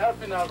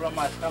 Helping our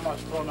Ramas come out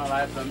strong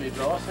alive from me,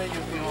 but also you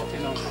can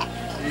walking on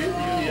you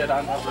here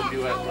and have the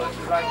US bro.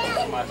 You like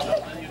it master,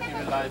 and you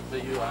give life to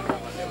you and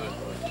have the US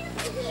bro.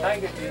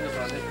 Thank you, Jesus,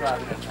 on this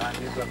traveling time.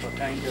 You got to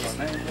thank you on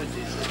the name of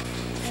Jesus.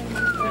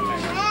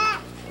 Amen.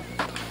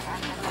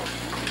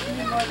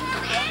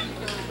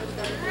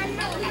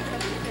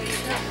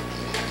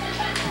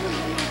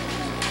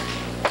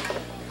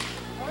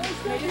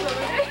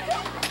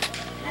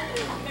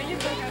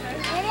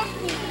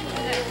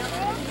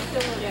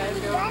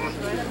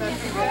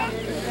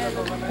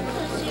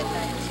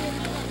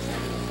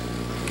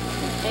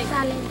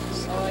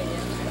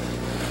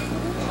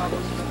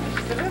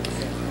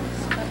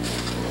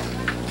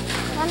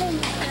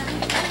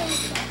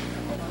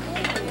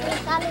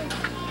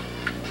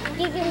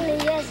 Give him the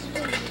yes.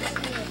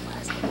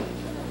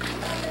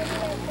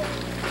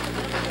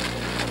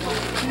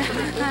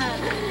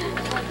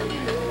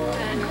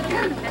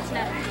 That's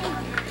not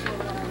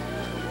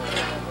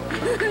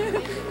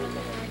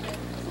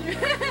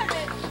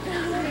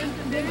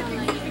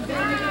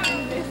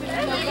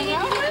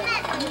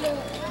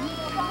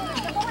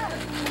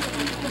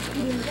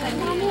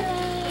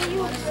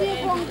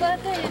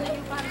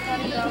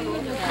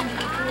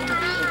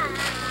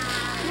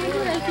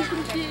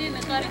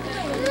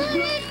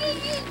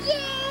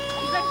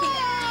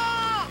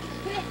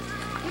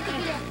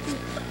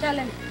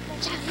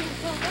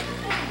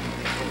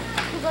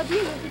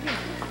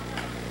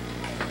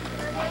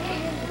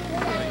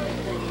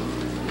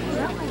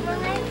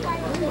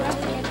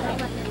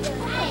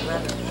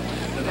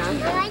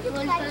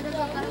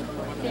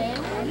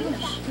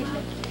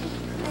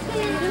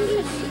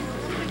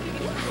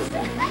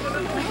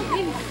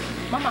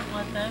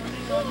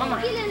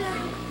Mama.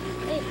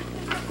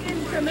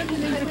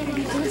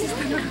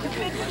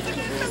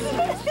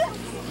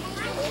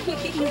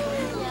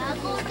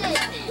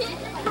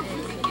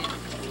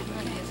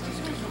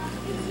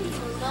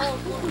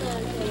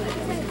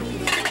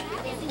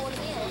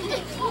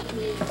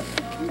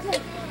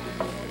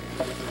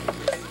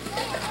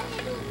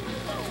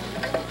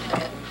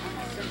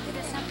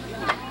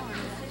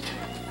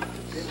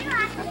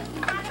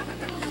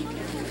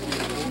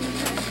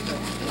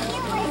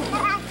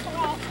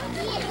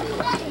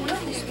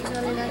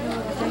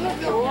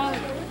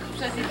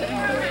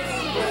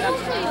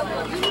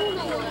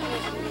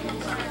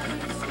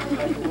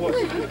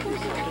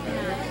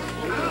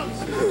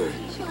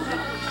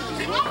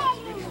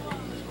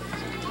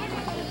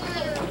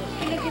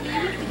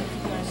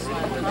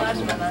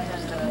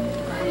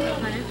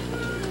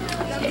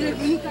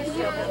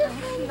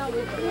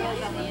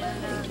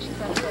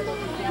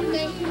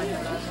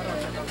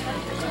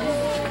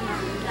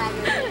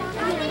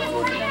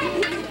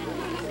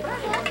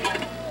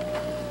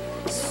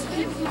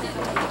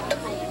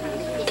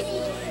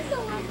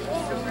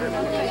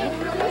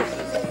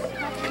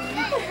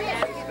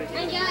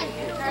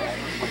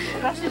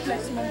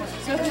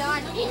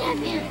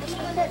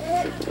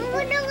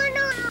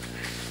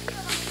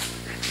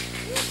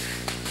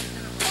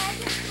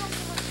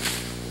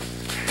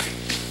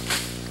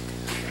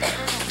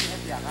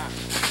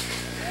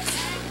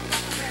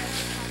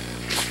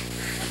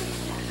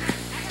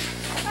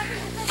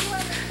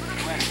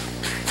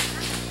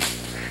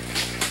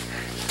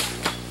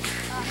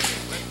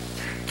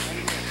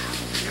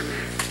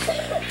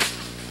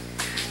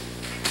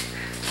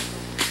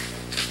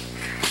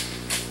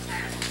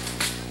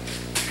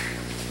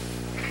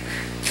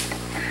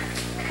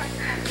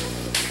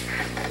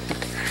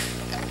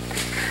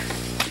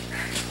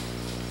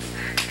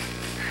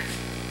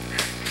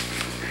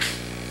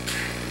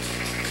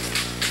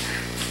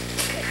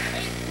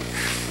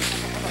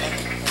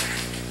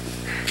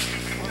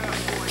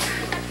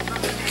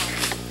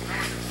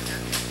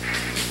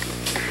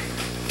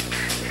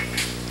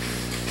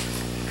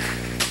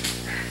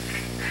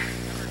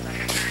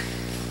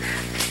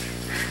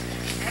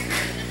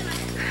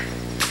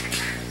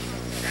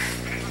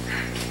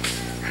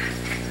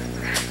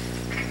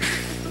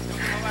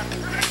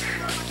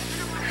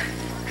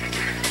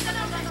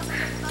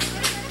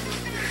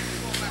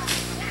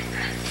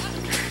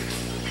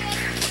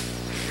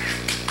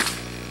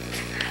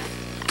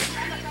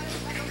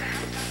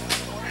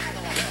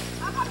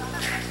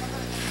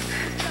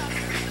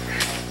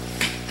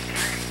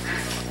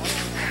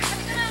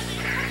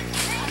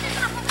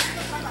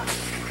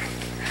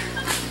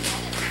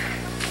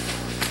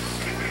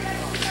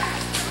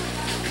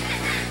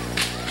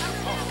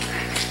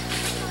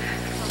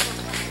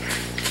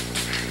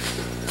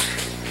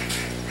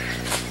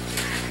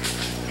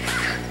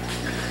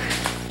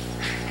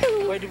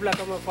 pula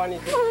kama fani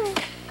tu.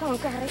 Kau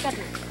rekat.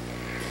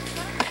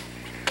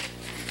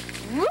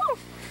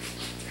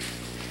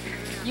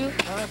 You.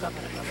 Cover.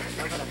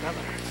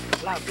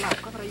 Lap.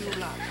 Cover you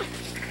lap.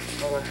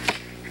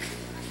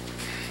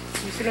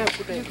 Missionary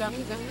put it. You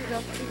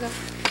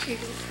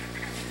go.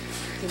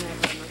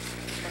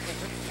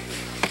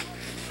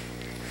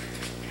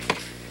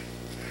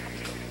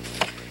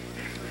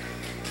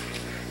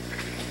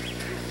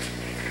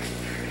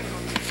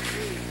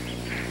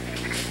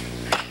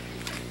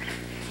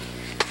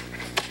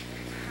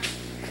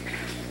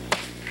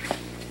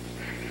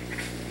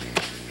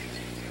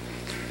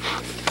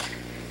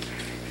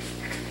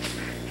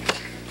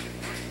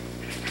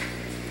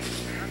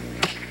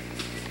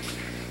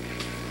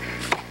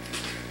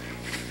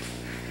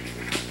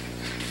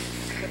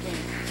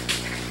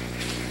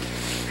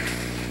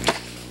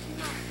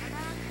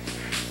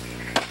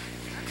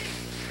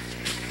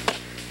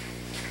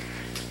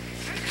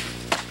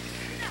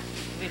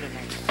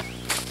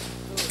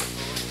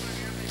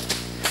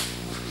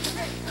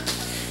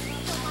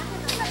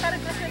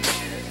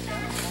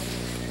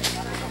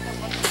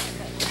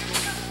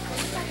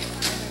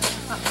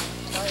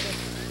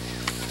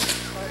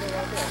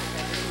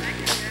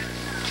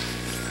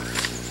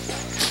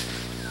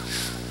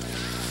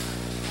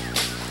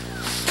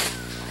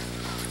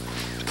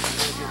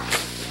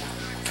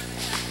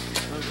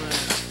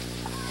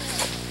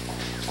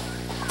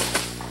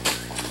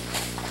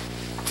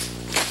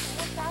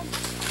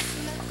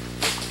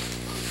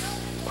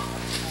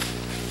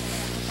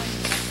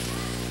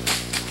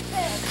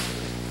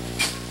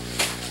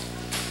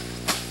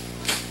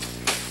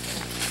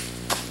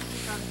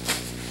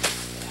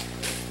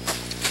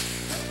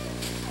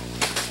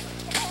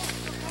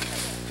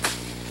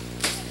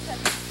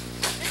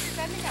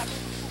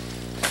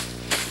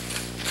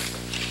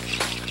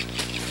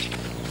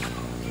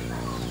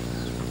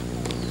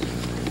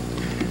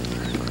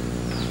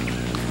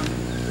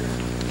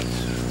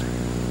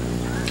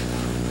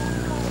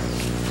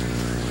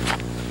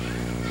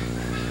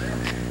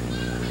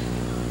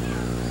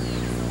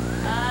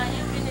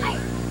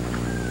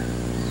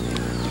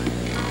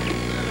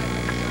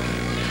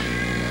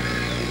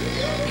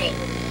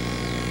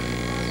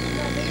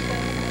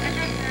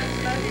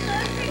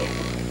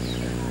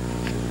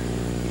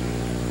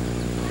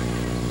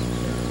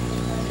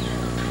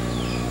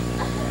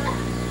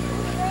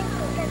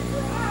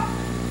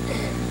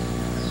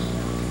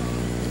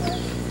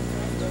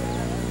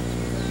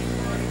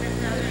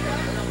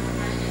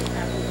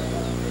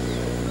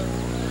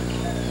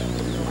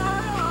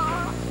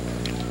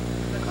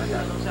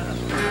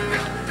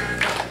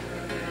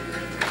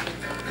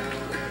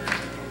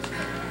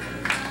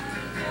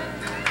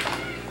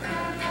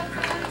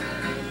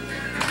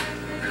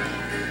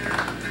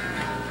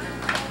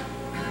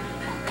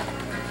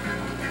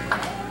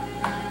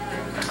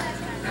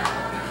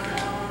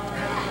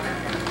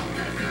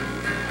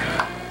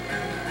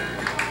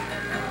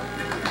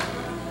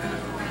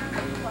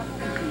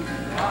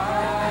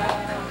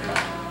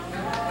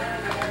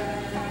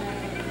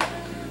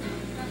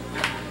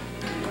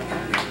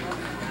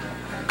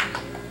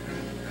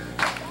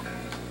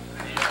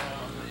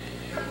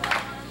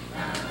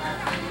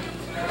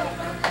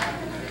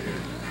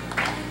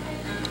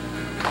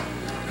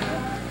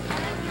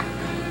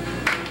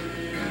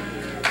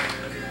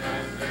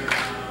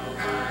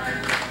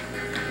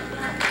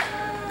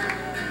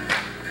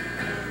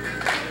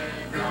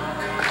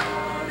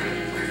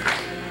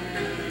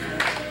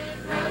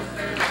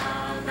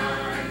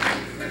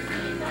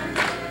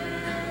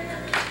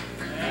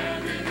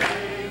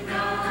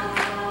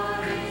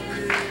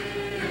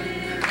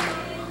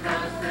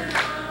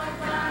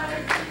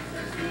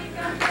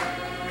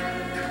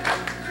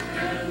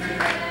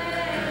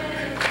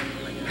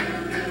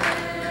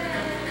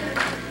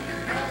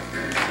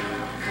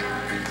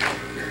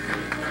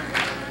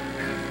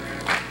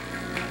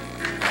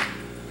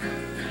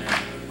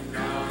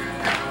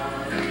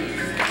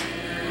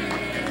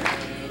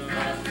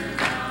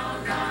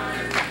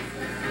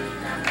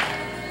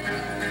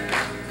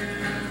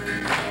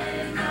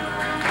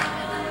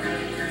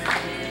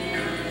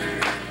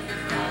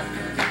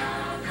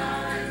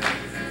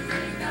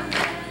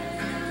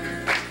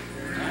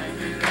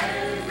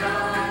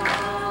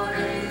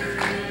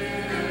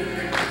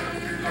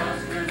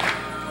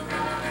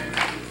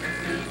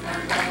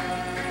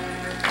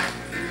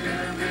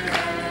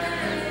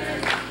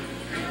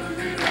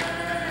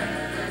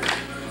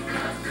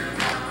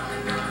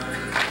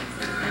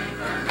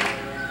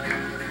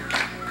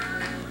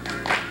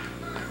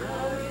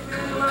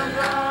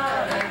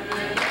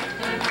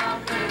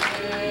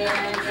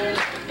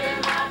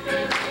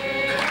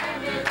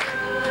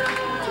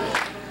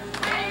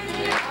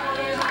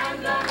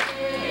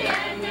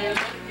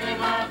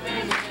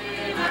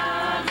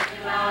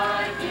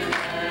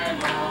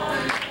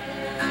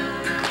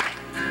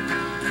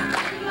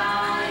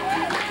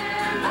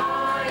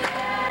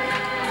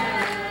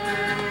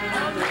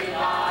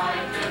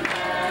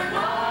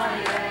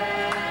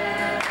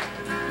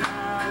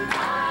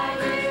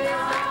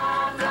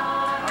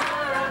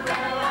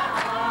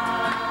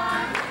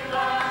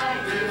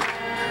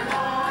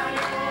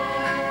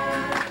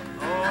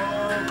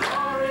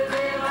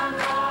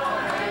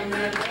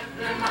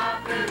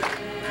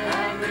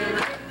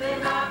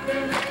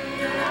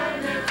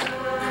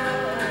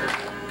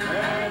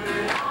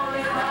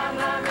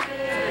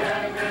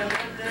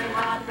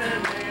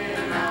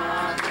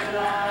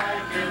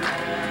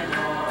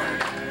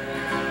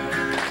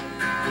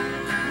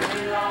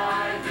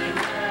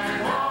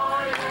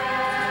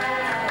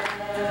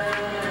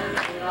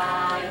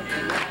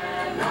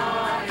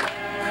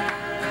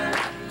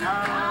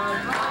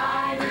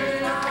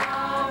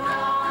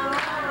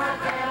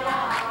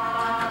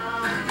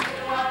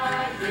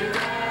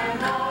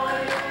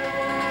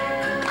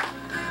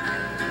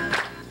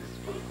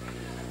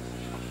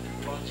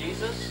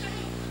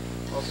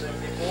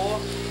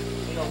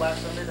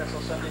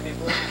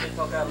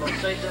 Lord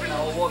Satan,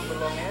 I will walk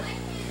belong in.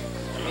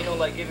 And me no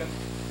like give him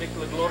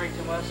victory glory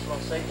to us,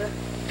 Lord Satan.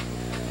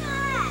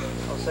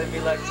 I'll say me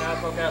like now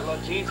talk out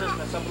Lord Jesus,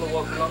 and some will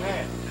walk belong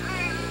in.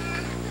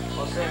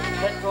 I'll say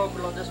head talk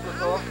belong this will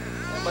talk.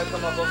 And by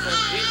come up, I'll say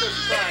Jesus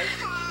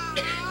Christ,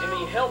 and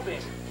me help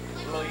him,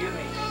 Lord you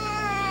me.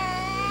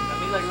 I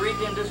mean like read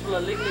them this will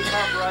legally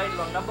copyright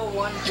on number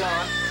 1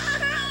 John,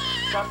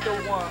 chapter 2,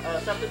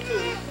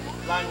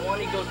 line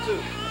 1 equals 2.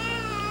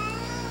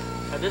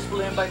 And this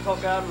will end by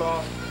talk out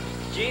long.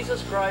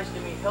 Jesus Christ,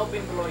 and me help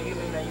him below you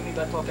mean that you mean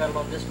by talk out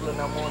long this will in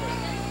the morning.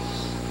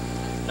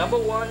 Number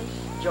 1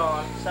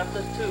 John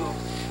chapter 2,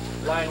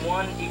 line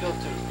 1 equals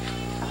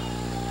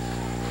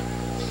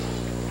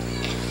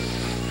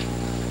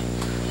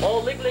 2.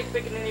 All legally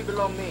picking any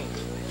belong me.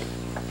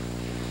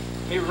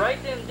 Me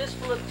write them this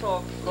will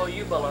talk lo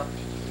yubala.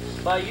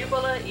 By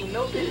yubala he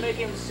no can make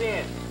him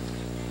sin.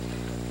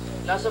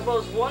 Now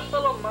suppose one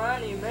fellow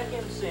man he make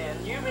him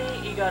sin, you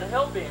mean he got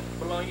help him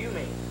belong you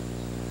mean.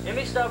 Let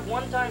me stop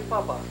one time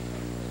papa.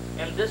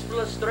 And this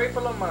will straight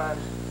fellow man,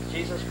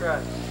 Jesus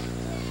Christ.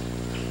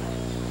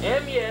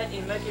 Yet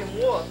he make him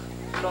walk,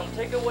 belong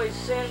take away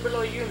sin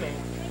below you mean.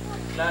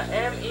 Now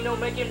he no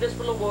make him this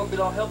will walk,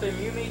 belong help him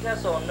you mean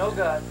that's all, no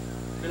God.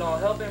 Belong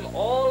help him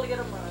all get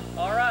a mind.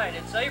 Alright,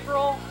 it's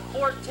April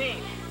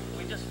 14th.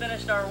 We just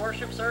finished our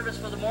worship service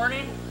for the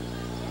morning.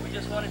 We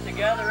just wanted to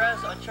gather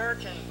as a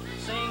church and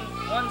sing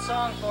one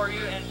song for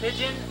you in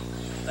Pidgin.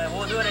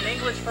 We'll do it in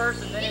English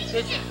first and then in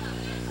Pidgin.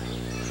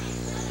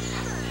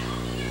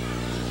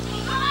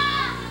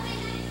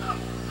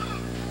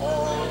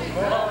 All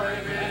glory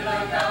be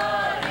to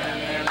God, and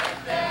we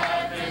lift the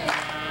happy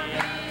me,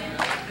 and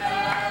lift the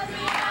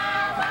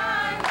happy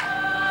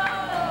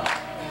now.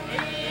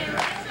 He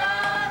raised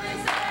up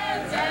his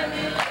hands, and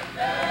he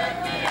lifted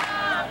me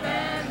up,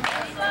 and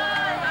that's why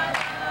I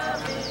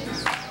love him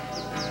so.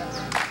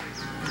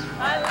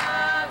 I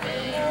love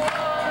him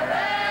more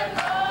and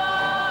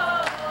more.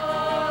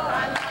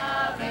 I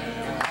love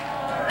him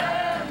more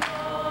and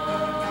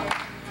more.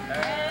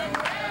 And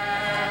when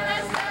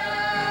I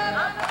stand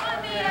upon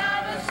the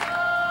other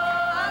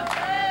shore, I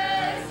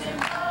praise him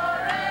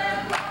more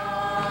and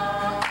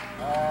more.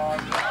 Oh,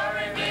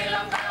 glory be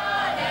to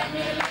God, and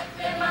he lift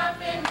him up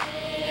in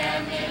me,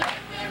 and he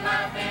lift him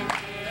up in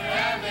me,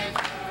 and he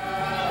true.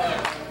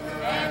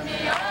 And he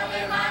hold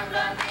him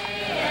under me,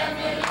 and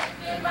he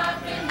lift him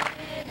up in me,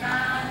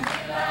 none be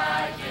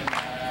like him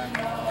and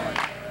more.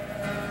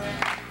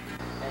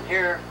 And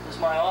here is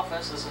my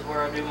office. This is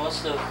where I do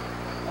most of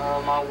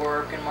my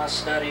work and my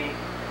study,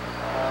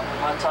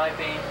 my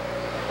typing,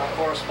 my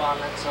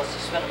correspondence. I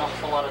spend an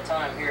awful lot of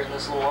time here in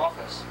this little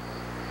office.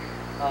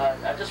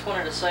 I just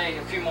wanted to say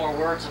a few more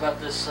words about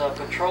this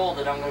patrol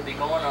that I'm going to be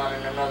going on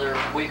in another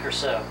week or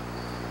so.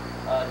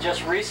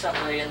 Just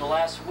recently, in the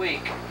last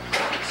week,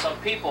 some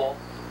people,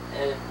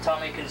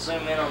 Tommy can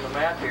zoom in on the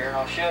map here and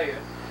I'll show you,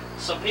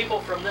 some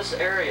people from this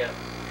area,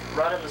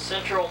 right in the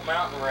central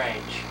mountain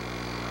range,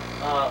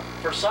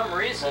 for some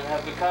reason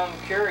have become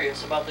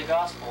curious about the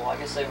gospel. I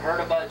guess they've heard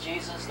about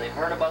Jesus, they've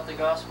heard about the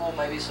gospel.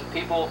 Maybe some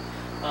people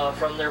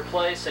from their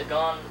place had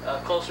gone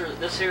closer.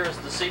 This here is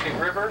the Seebic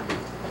River.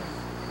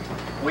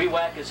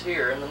 Wewak is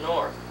here in the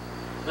north.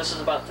 This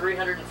is about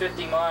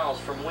 350 miles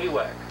from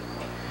Wewak.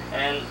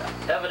 And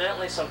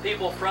evidently some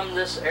people from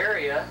this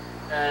area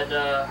had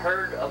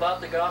heard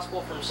about the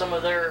gospel from some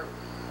of their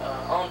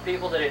own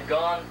people that had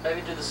gone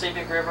maybe to the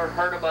Seebic River,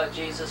 heard about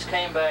Jesus,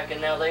 came back,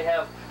 and now they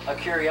have a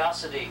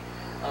curiosity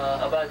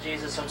about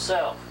Jesus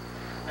himself.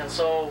 And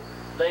so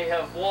they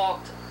have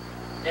walked,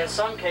 in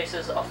some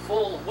cases, a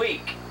full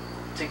week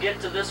to get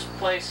to this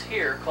place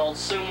here called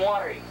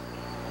Sumwari.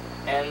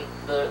 And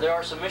there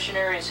are some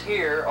missionaries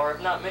here, or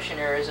if not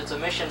missionaries, it's a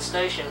mission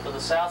station for the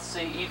South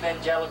Sea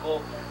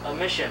Evangelical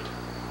Mission.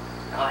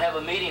 I have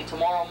a meeting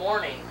tomorrow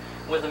morning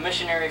with a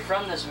missionary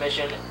from this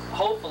mission.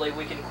 Hopefully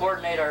we can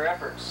coordinate our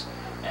efforts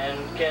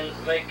and can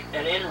make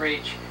an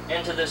in-reach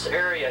into this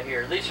area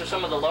here. These are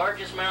some of the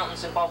largest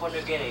mountains in Papua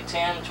New Guinea,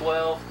 10,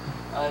 12,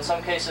 in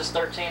some cases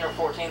 13 or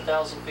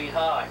 14,000 feet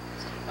high.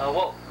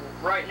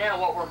 Right now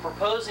what we're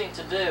proposing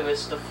to do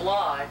is to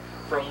fly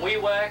from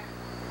Wewak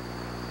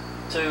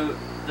to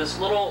this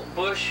little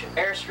bush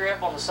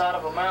airstrip on the side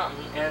of a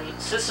mountain in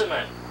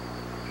Sisseman.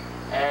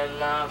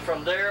 And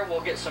from there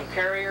we'll get some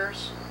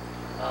carriers.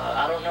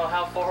 I don't know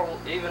how far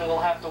we'll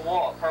have to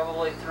walk,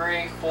 probably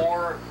 3,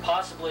 4,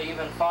 possibly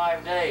even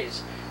 5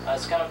 days.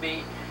 It's going to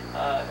be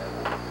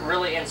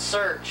really in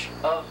search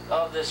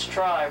of this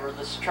tribe, or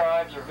this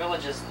tribes or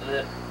villages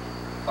that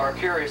are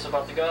curious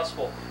about the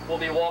gospel. We'll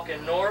be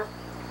walking north,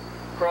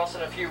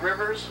 crossing a few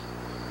rivers.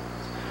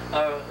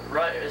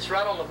 It's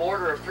right on the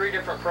border of 3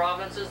 different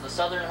provinces: the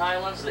Southern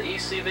Highlands, the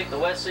East Seebic, the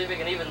West Seebic,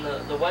 and even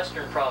the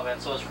Western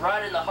Province. So it's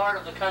right in the heart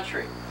of the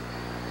country.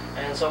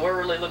 And so we're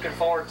really looking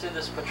forward to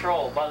this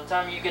patrol. By the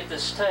time you get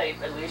this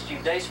tape, at least you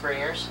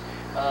Dayspringers,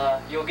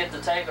 you'll get the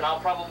tape, and I'll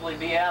probably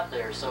be out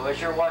there. So as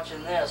you're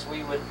watching this,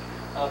 we would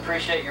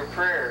appreciate your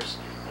prayers.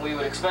 We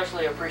would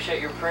especially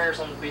appreciate your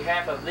prayers on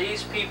behalf of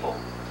these people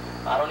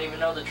I don't even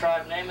know the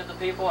tribe name of the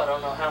people. I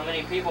don't know how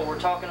many people we're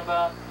talking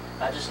about.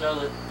 I just know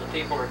that the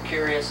people are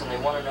curious and they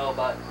want to know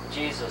about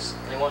Jesus.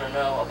 They want to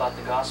know about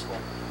the gospel.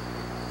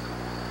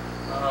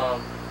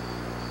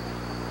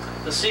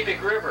 The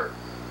Sepik River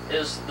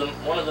is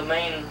one of the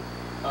main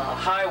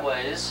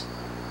highways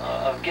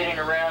of getting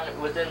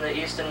around within the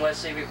East and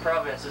West Sepik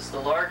province. It's the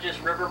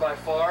largest river by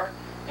far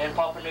in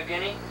Papua New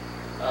Guinea.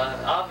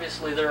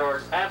 Obviously, there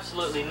are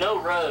absolutely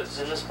no roads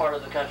in this part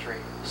of the country.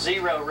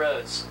 0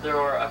 roads. There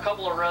are a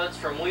couple of roads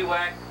from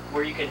Wewak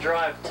where you can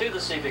drive to the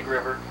Sepik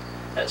River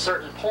at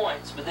certain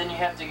points, but then you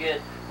have to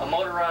get a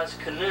motorized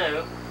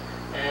canoe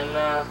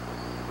and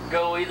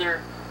go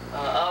either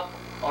up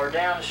or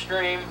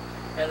downstream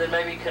and then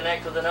maybe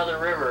connect with another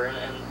river.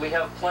 And we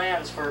have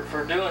plans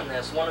for doing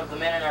this. One of the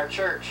men in our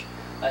church,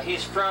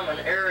 he's from an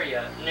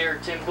area near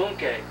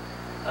Timbunke,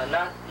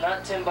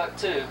 not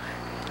Timbuktu,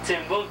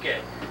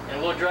 Timbunke.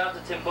 And we'll drive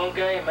to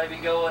Timbunke and maybe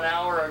go an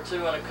hour or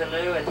 2 on a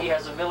canoe, and he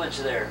has a village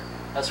there.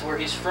 That's where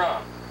he's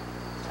from.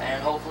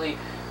 And hopefully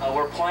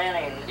we're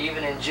planning,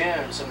 even in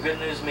June, some good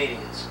news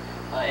meetings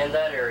in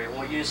that area.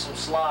 We'll use some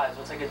slides.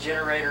 We'll take a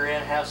generator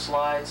in, have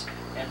slides,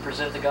 and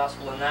present the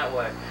gospel in that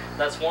way.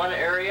 That's one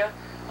area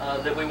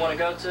that we want to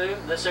go to.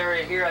 This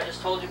area here I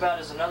just told you about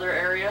is another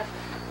area.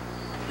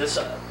 This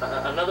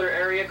another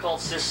area called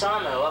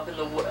Sisano up in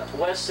the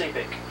West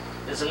Sepik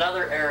is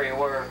another area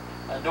where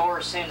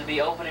doors seem to be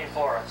opening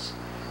for us.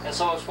 And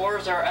so as far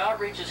as our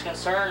outreach is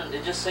concerned,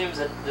 it just seems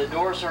that the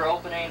doors are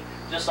opening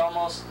just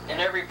almost in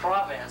every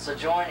province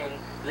adjoining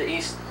the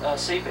East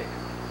Sepik.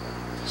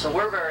 So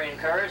we're very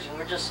encouraged, and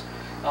we're just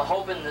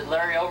hoping that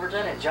Larry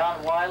Overton and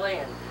John Wiley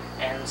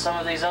and some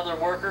of these other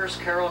workers,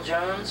 Carol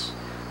Jones,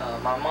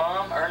 my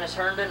mom, Ernest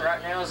Herndon,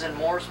 right now is in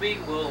Moresby.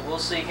 We'll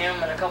see him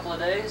in a couple of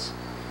days.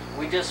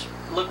 We just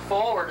look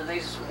forward to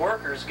these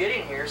workers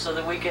getting here so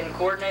that we can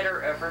coordinate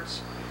our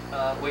efforts.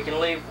 We can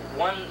leave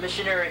one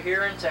missionary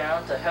here in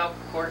town to help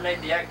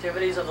coordinate the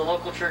activities of the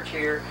local church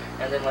here,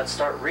 and then let's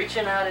start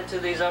reaching out into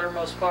these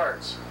uttermost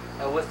parts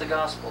with the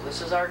gospel.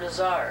 This is our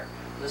desire.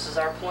 This is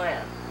our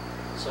plan.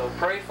 So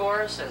pray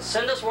for us and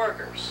send us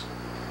workers.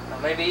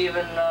 Maybe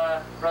even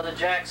Brother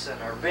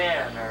Jackson or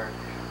Ben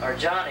or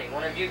Johnny,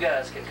 one of you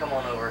guys can come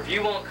on over. If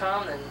you won't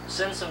come, then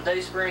send some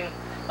Dayspring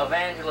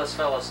evangelist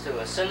fellows to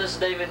us. Send us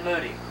David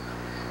Moody.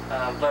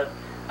 But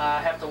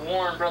I have to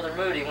warn Brother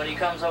Moody, when he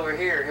comes over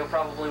here, he'll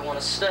probably want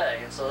to stay.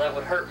 And so that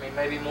would hurt me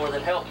maybe more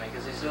than help me,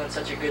 because he's doing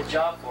such a good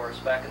job for us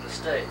back in the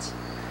States.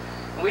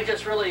 And we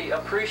just really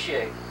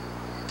appreciate,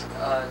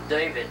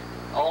 David,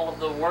 all of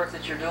the work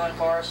that you're doing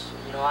for us.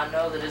 You know, I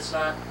know that it's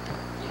not,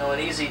 an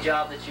easy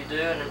job that you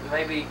do, and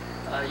maybe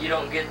you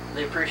don't get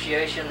the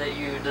appreciation that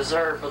you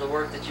deserve for the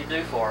work that you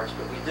do for us,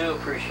 but we do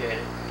appreciate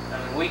it.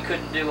 I mean, we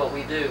couldn't do what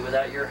we do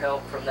without your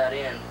help from that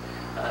end.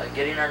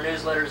 Getting our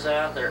newsletters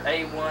out, they're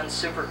A1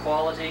 super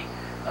quality,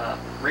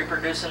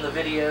 reproducing the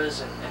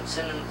videos and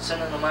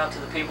sending them out to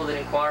the people that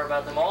inquire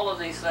about them. All of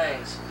these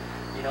things,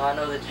 I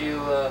know that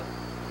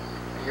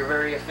you're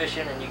very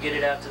efficient and you get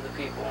it out to the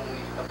people, and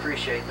we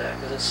appreciate that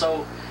because it's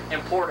so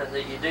important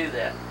that you do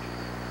that.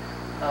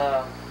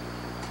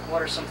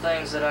 What are some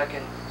things that I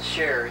can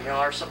share?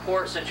 Our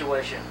support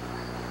situation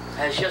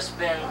has just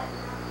been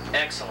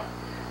excellent.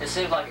 It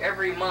seems like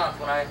every month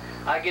when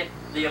I get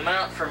the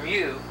amount from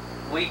you,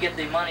 we get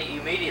the money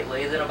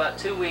immediately. Then about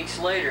 2 weeks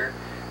later,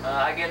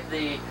 I get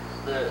the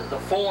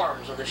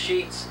forms or the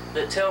sheets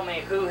that tell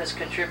me who has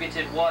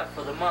contributed what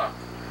for the month.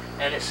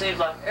 And it seems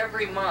like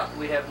every month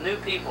we have new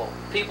people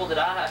that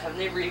I have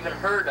never even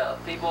heard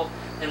of. People,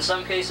 in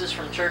some cases,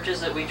 from churches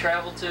that we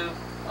travel to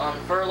on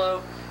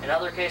furlough. In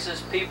other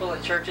cases, people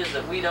in churches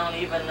that we don't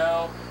even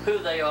know who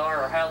they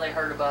are or how they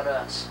heard about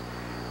us.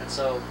 And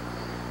so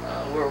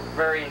we're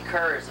very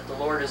encouraged that the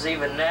Lord is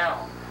even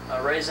now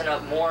raising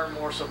up more and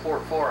more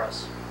support for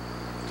us.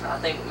 I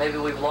think maybe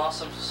we've lost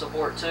some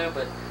support too,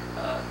 but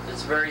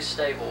it's very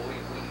stable. We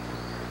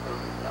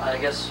I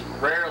guess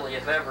rarely,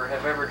 if ever,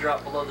 have ever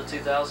dropped below the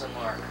 2,000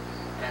 mark.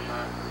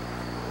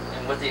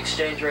 And with the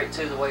exchange rate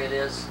too the way it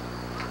is,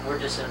 we're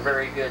just in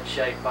very good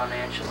shape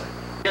financially.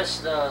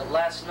 Just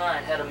last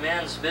night had a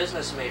men's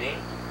business meeting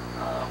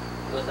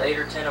with 8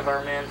 or 10 of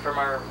our men from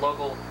our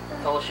local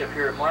fellowship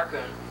here at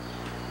Marcoon.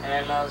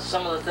 And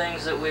some of the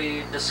things that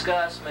we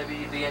discussed, maybe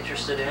you'd be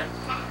interested in.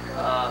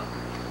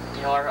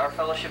 Our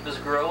fellowship is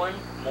growing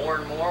more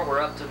and more. We're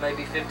up to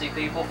maybe 50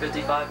 people,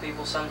 55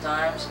 people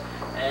sometimes.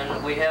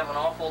 And we have an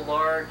awful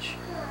large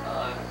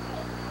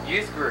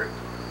youth group.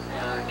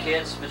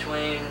 Kids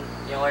between,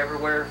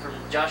 everywhere from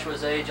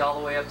Joshua's age all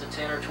the way up to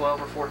 10 or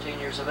 12 or 14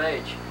 years of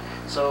age.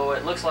 So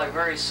it looks like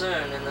very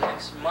soon, in the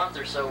next month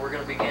or so, we're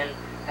going to begin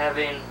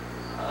having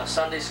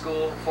Sunday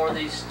school for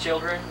these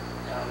children.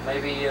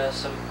 Maybe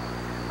some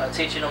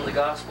teaching them the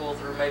gospel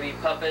through maybe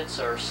puppets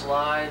or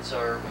slides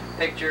or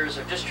pictures,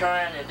 or just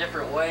trying in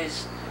different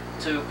ways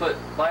to put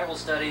Bible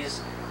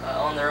studies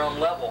on their own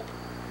level.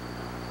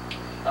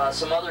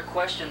 Some other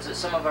questions that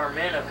some of our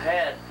men have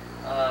had,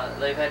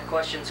 they've had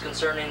questions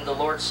concerning the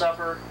Lord's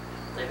Supper,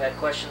 they've had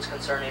questions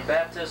concerning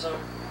baptism,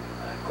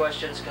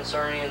 questions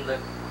concerning the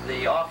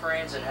the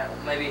offerings and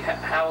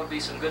how would be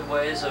some good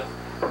ways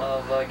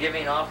of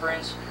giving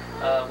offerings.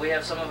 We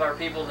have some of our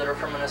people that are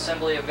from an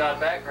Assembly of God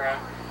background,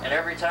 and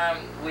every time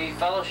we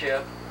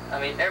fellowship, I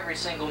mean every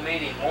single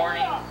meeting,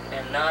 morning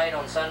and night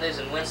on Sundays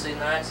and Wednesday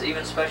nights,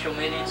 even special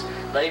meetings,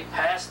 they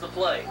pass the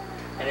plate.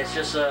 And it's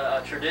just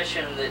a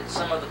tradition that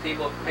some of the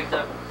people picked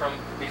up from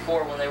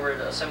before when they were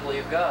at Assembly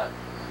of God.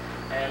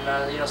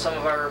 And you know, some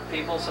of our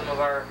people, some of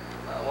our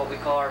what we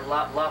call our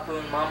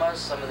Lapun mamas,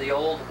 some of the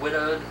old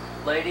widowed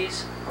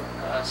ladies,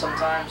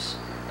 sometimes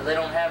they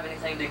don't have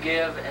anything to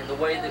give, and the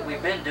way that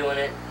we've been doing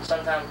it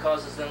sometimes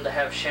causes them to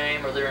have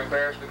shame, or they're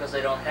embarrassed because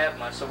they don't have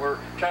much. So we're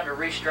trying to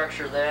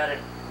restructure that,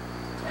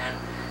 and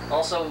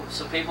also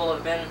some people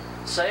have been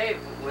saved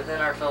within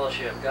our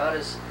fellowship. God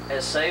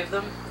has saved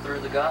them through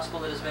the gospel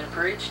that has been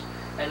preached,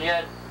 and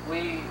yet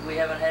we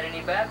haven't had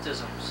any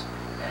baptisms.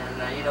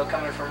 And you know,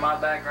 coming from my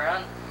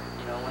background,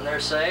 you know, when they're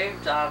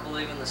saved, I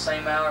believe in the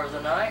same hour of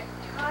the night,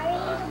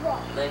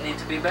 they need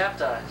to be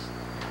baptized.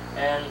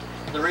 And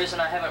the reason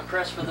I haven't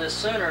pressed for this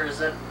sooner is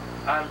that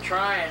I'm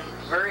trying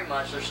very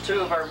much. There's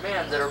two of our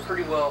men that are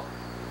pretty well,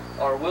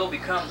 or will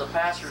become the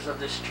pastors of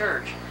this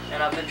church,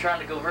 and I've been trying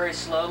to go very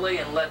slowly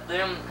and let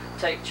them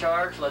take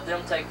charge, let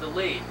them take the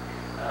lead.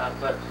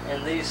 But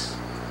in these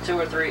 2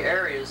 or 3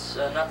 areas,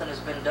 nothing has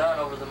been done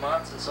over the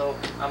months, and so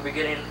I'm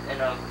beginning in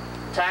a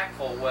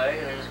tactful way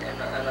and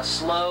in a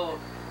slow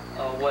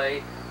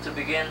way to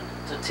begin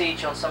to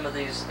teach on some of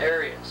these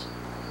areas.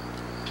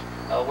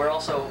 We're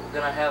also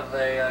going to have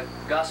a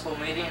gospel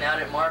meeting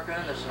out at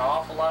Marcoon. There's an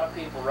awful lot of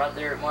people right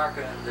there at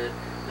Marcoon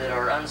that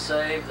are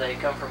unsaved. They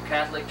come from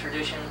Catholic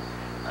tradition,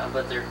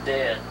 but they're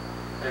dead.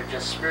 They're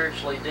just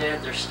spiritually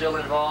dead. They're still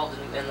involved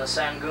in the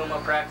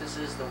Sanguma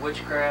practices, the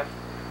witchcraft,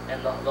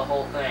 and the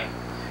whole thing.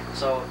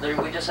 So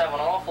we just have an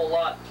awful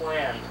lot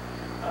planned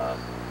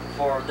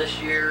for this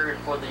year and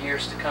for the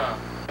years to come.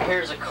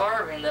 Here's a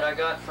carving that I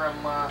got from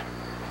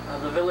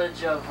the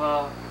village of,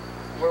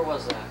 where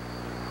was that?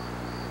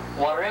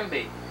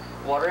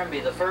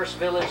 Warembe, the first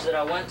village that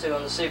I went to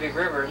on the Civic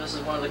River, and this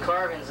is one of the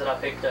carvings that I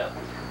picked up.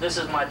 This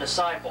is my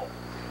disciple.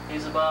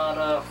 He's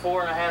about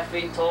 4.5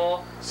 feet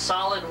tall,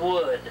 solid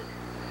wood.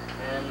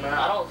 And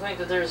I don't think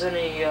that there's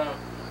any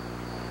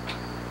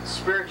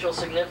spiritual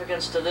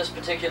significance to this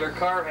particular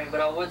carving,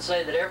 but I would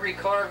say that every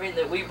carving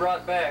that we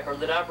brought back, or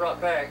that I brought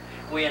back,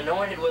 we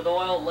anointed with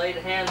oil, laid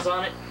hands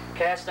on it,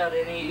 cast out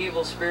any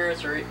evil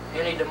spirits or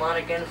any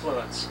demonic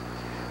influence.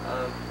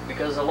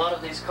 Because a lot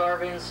of these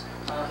carvings,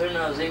 who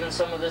knows, even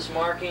some of this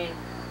marking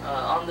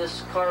on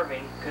this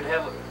carving could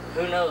have,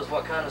 who knows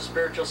what kind of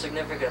spiritual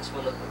significance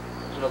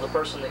when the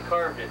person that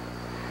carved it.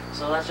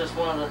 So that's just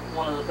one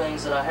of the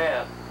things that I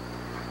have.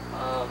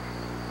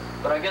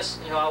 But I guess,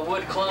 I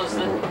would close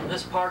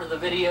this part of the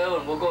video,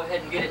 and we'll go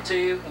ahead and get it to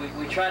you.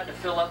 We tried to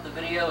fill up the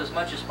video as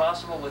much as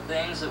possible with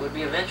things that would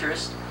be of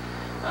interest,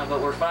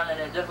 but we're finding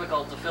it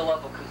difficult to fill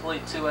up a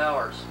complete 2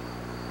 hours.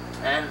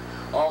 And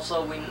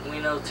also, we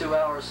know 2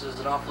 hours is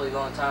an awfully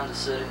long time to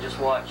sit and just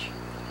watch,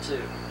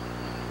 too.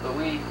 But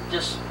we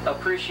just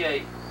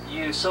appreciate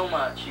you so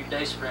much, you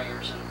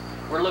Dayspringers, and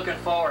we're looking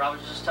forward. I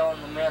was just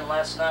telling the men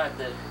last night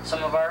that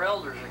some of our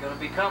elders are going to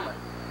be coming,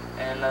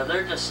 and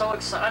they're just so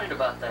excited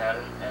about that,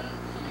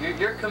 and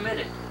you're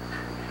committed.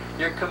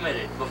 You're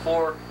committed.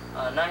 Before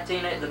the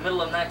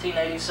middle of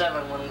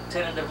 1987, when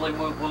tentatively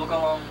we'll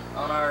go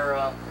on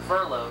our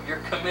furlough, you're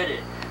committed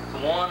to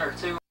 1 or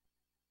 2.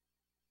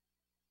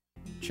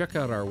 Check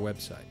out our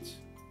websites.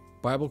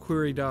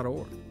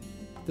 BibleQuery.org.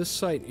 This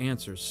site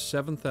answers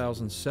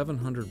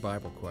 7,700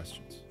 Bible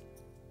questions.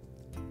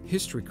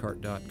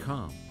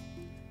 HistoryCart.com.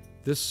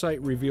 This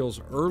site reveals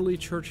early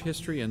church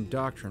history and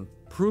doctrine,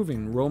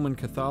 proving Roman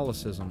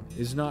Catholicism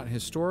is not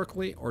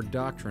historically or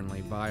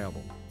doctrinally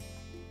viable.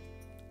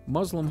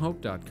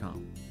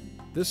 MuslimHope.com.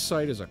 This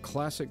site is a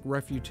classic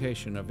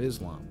refutation of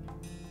Islam,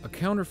 a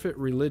counterfeit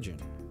religion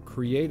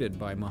created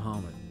by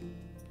Muhammad.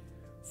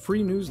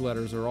 Free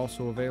newsletters are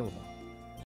also available.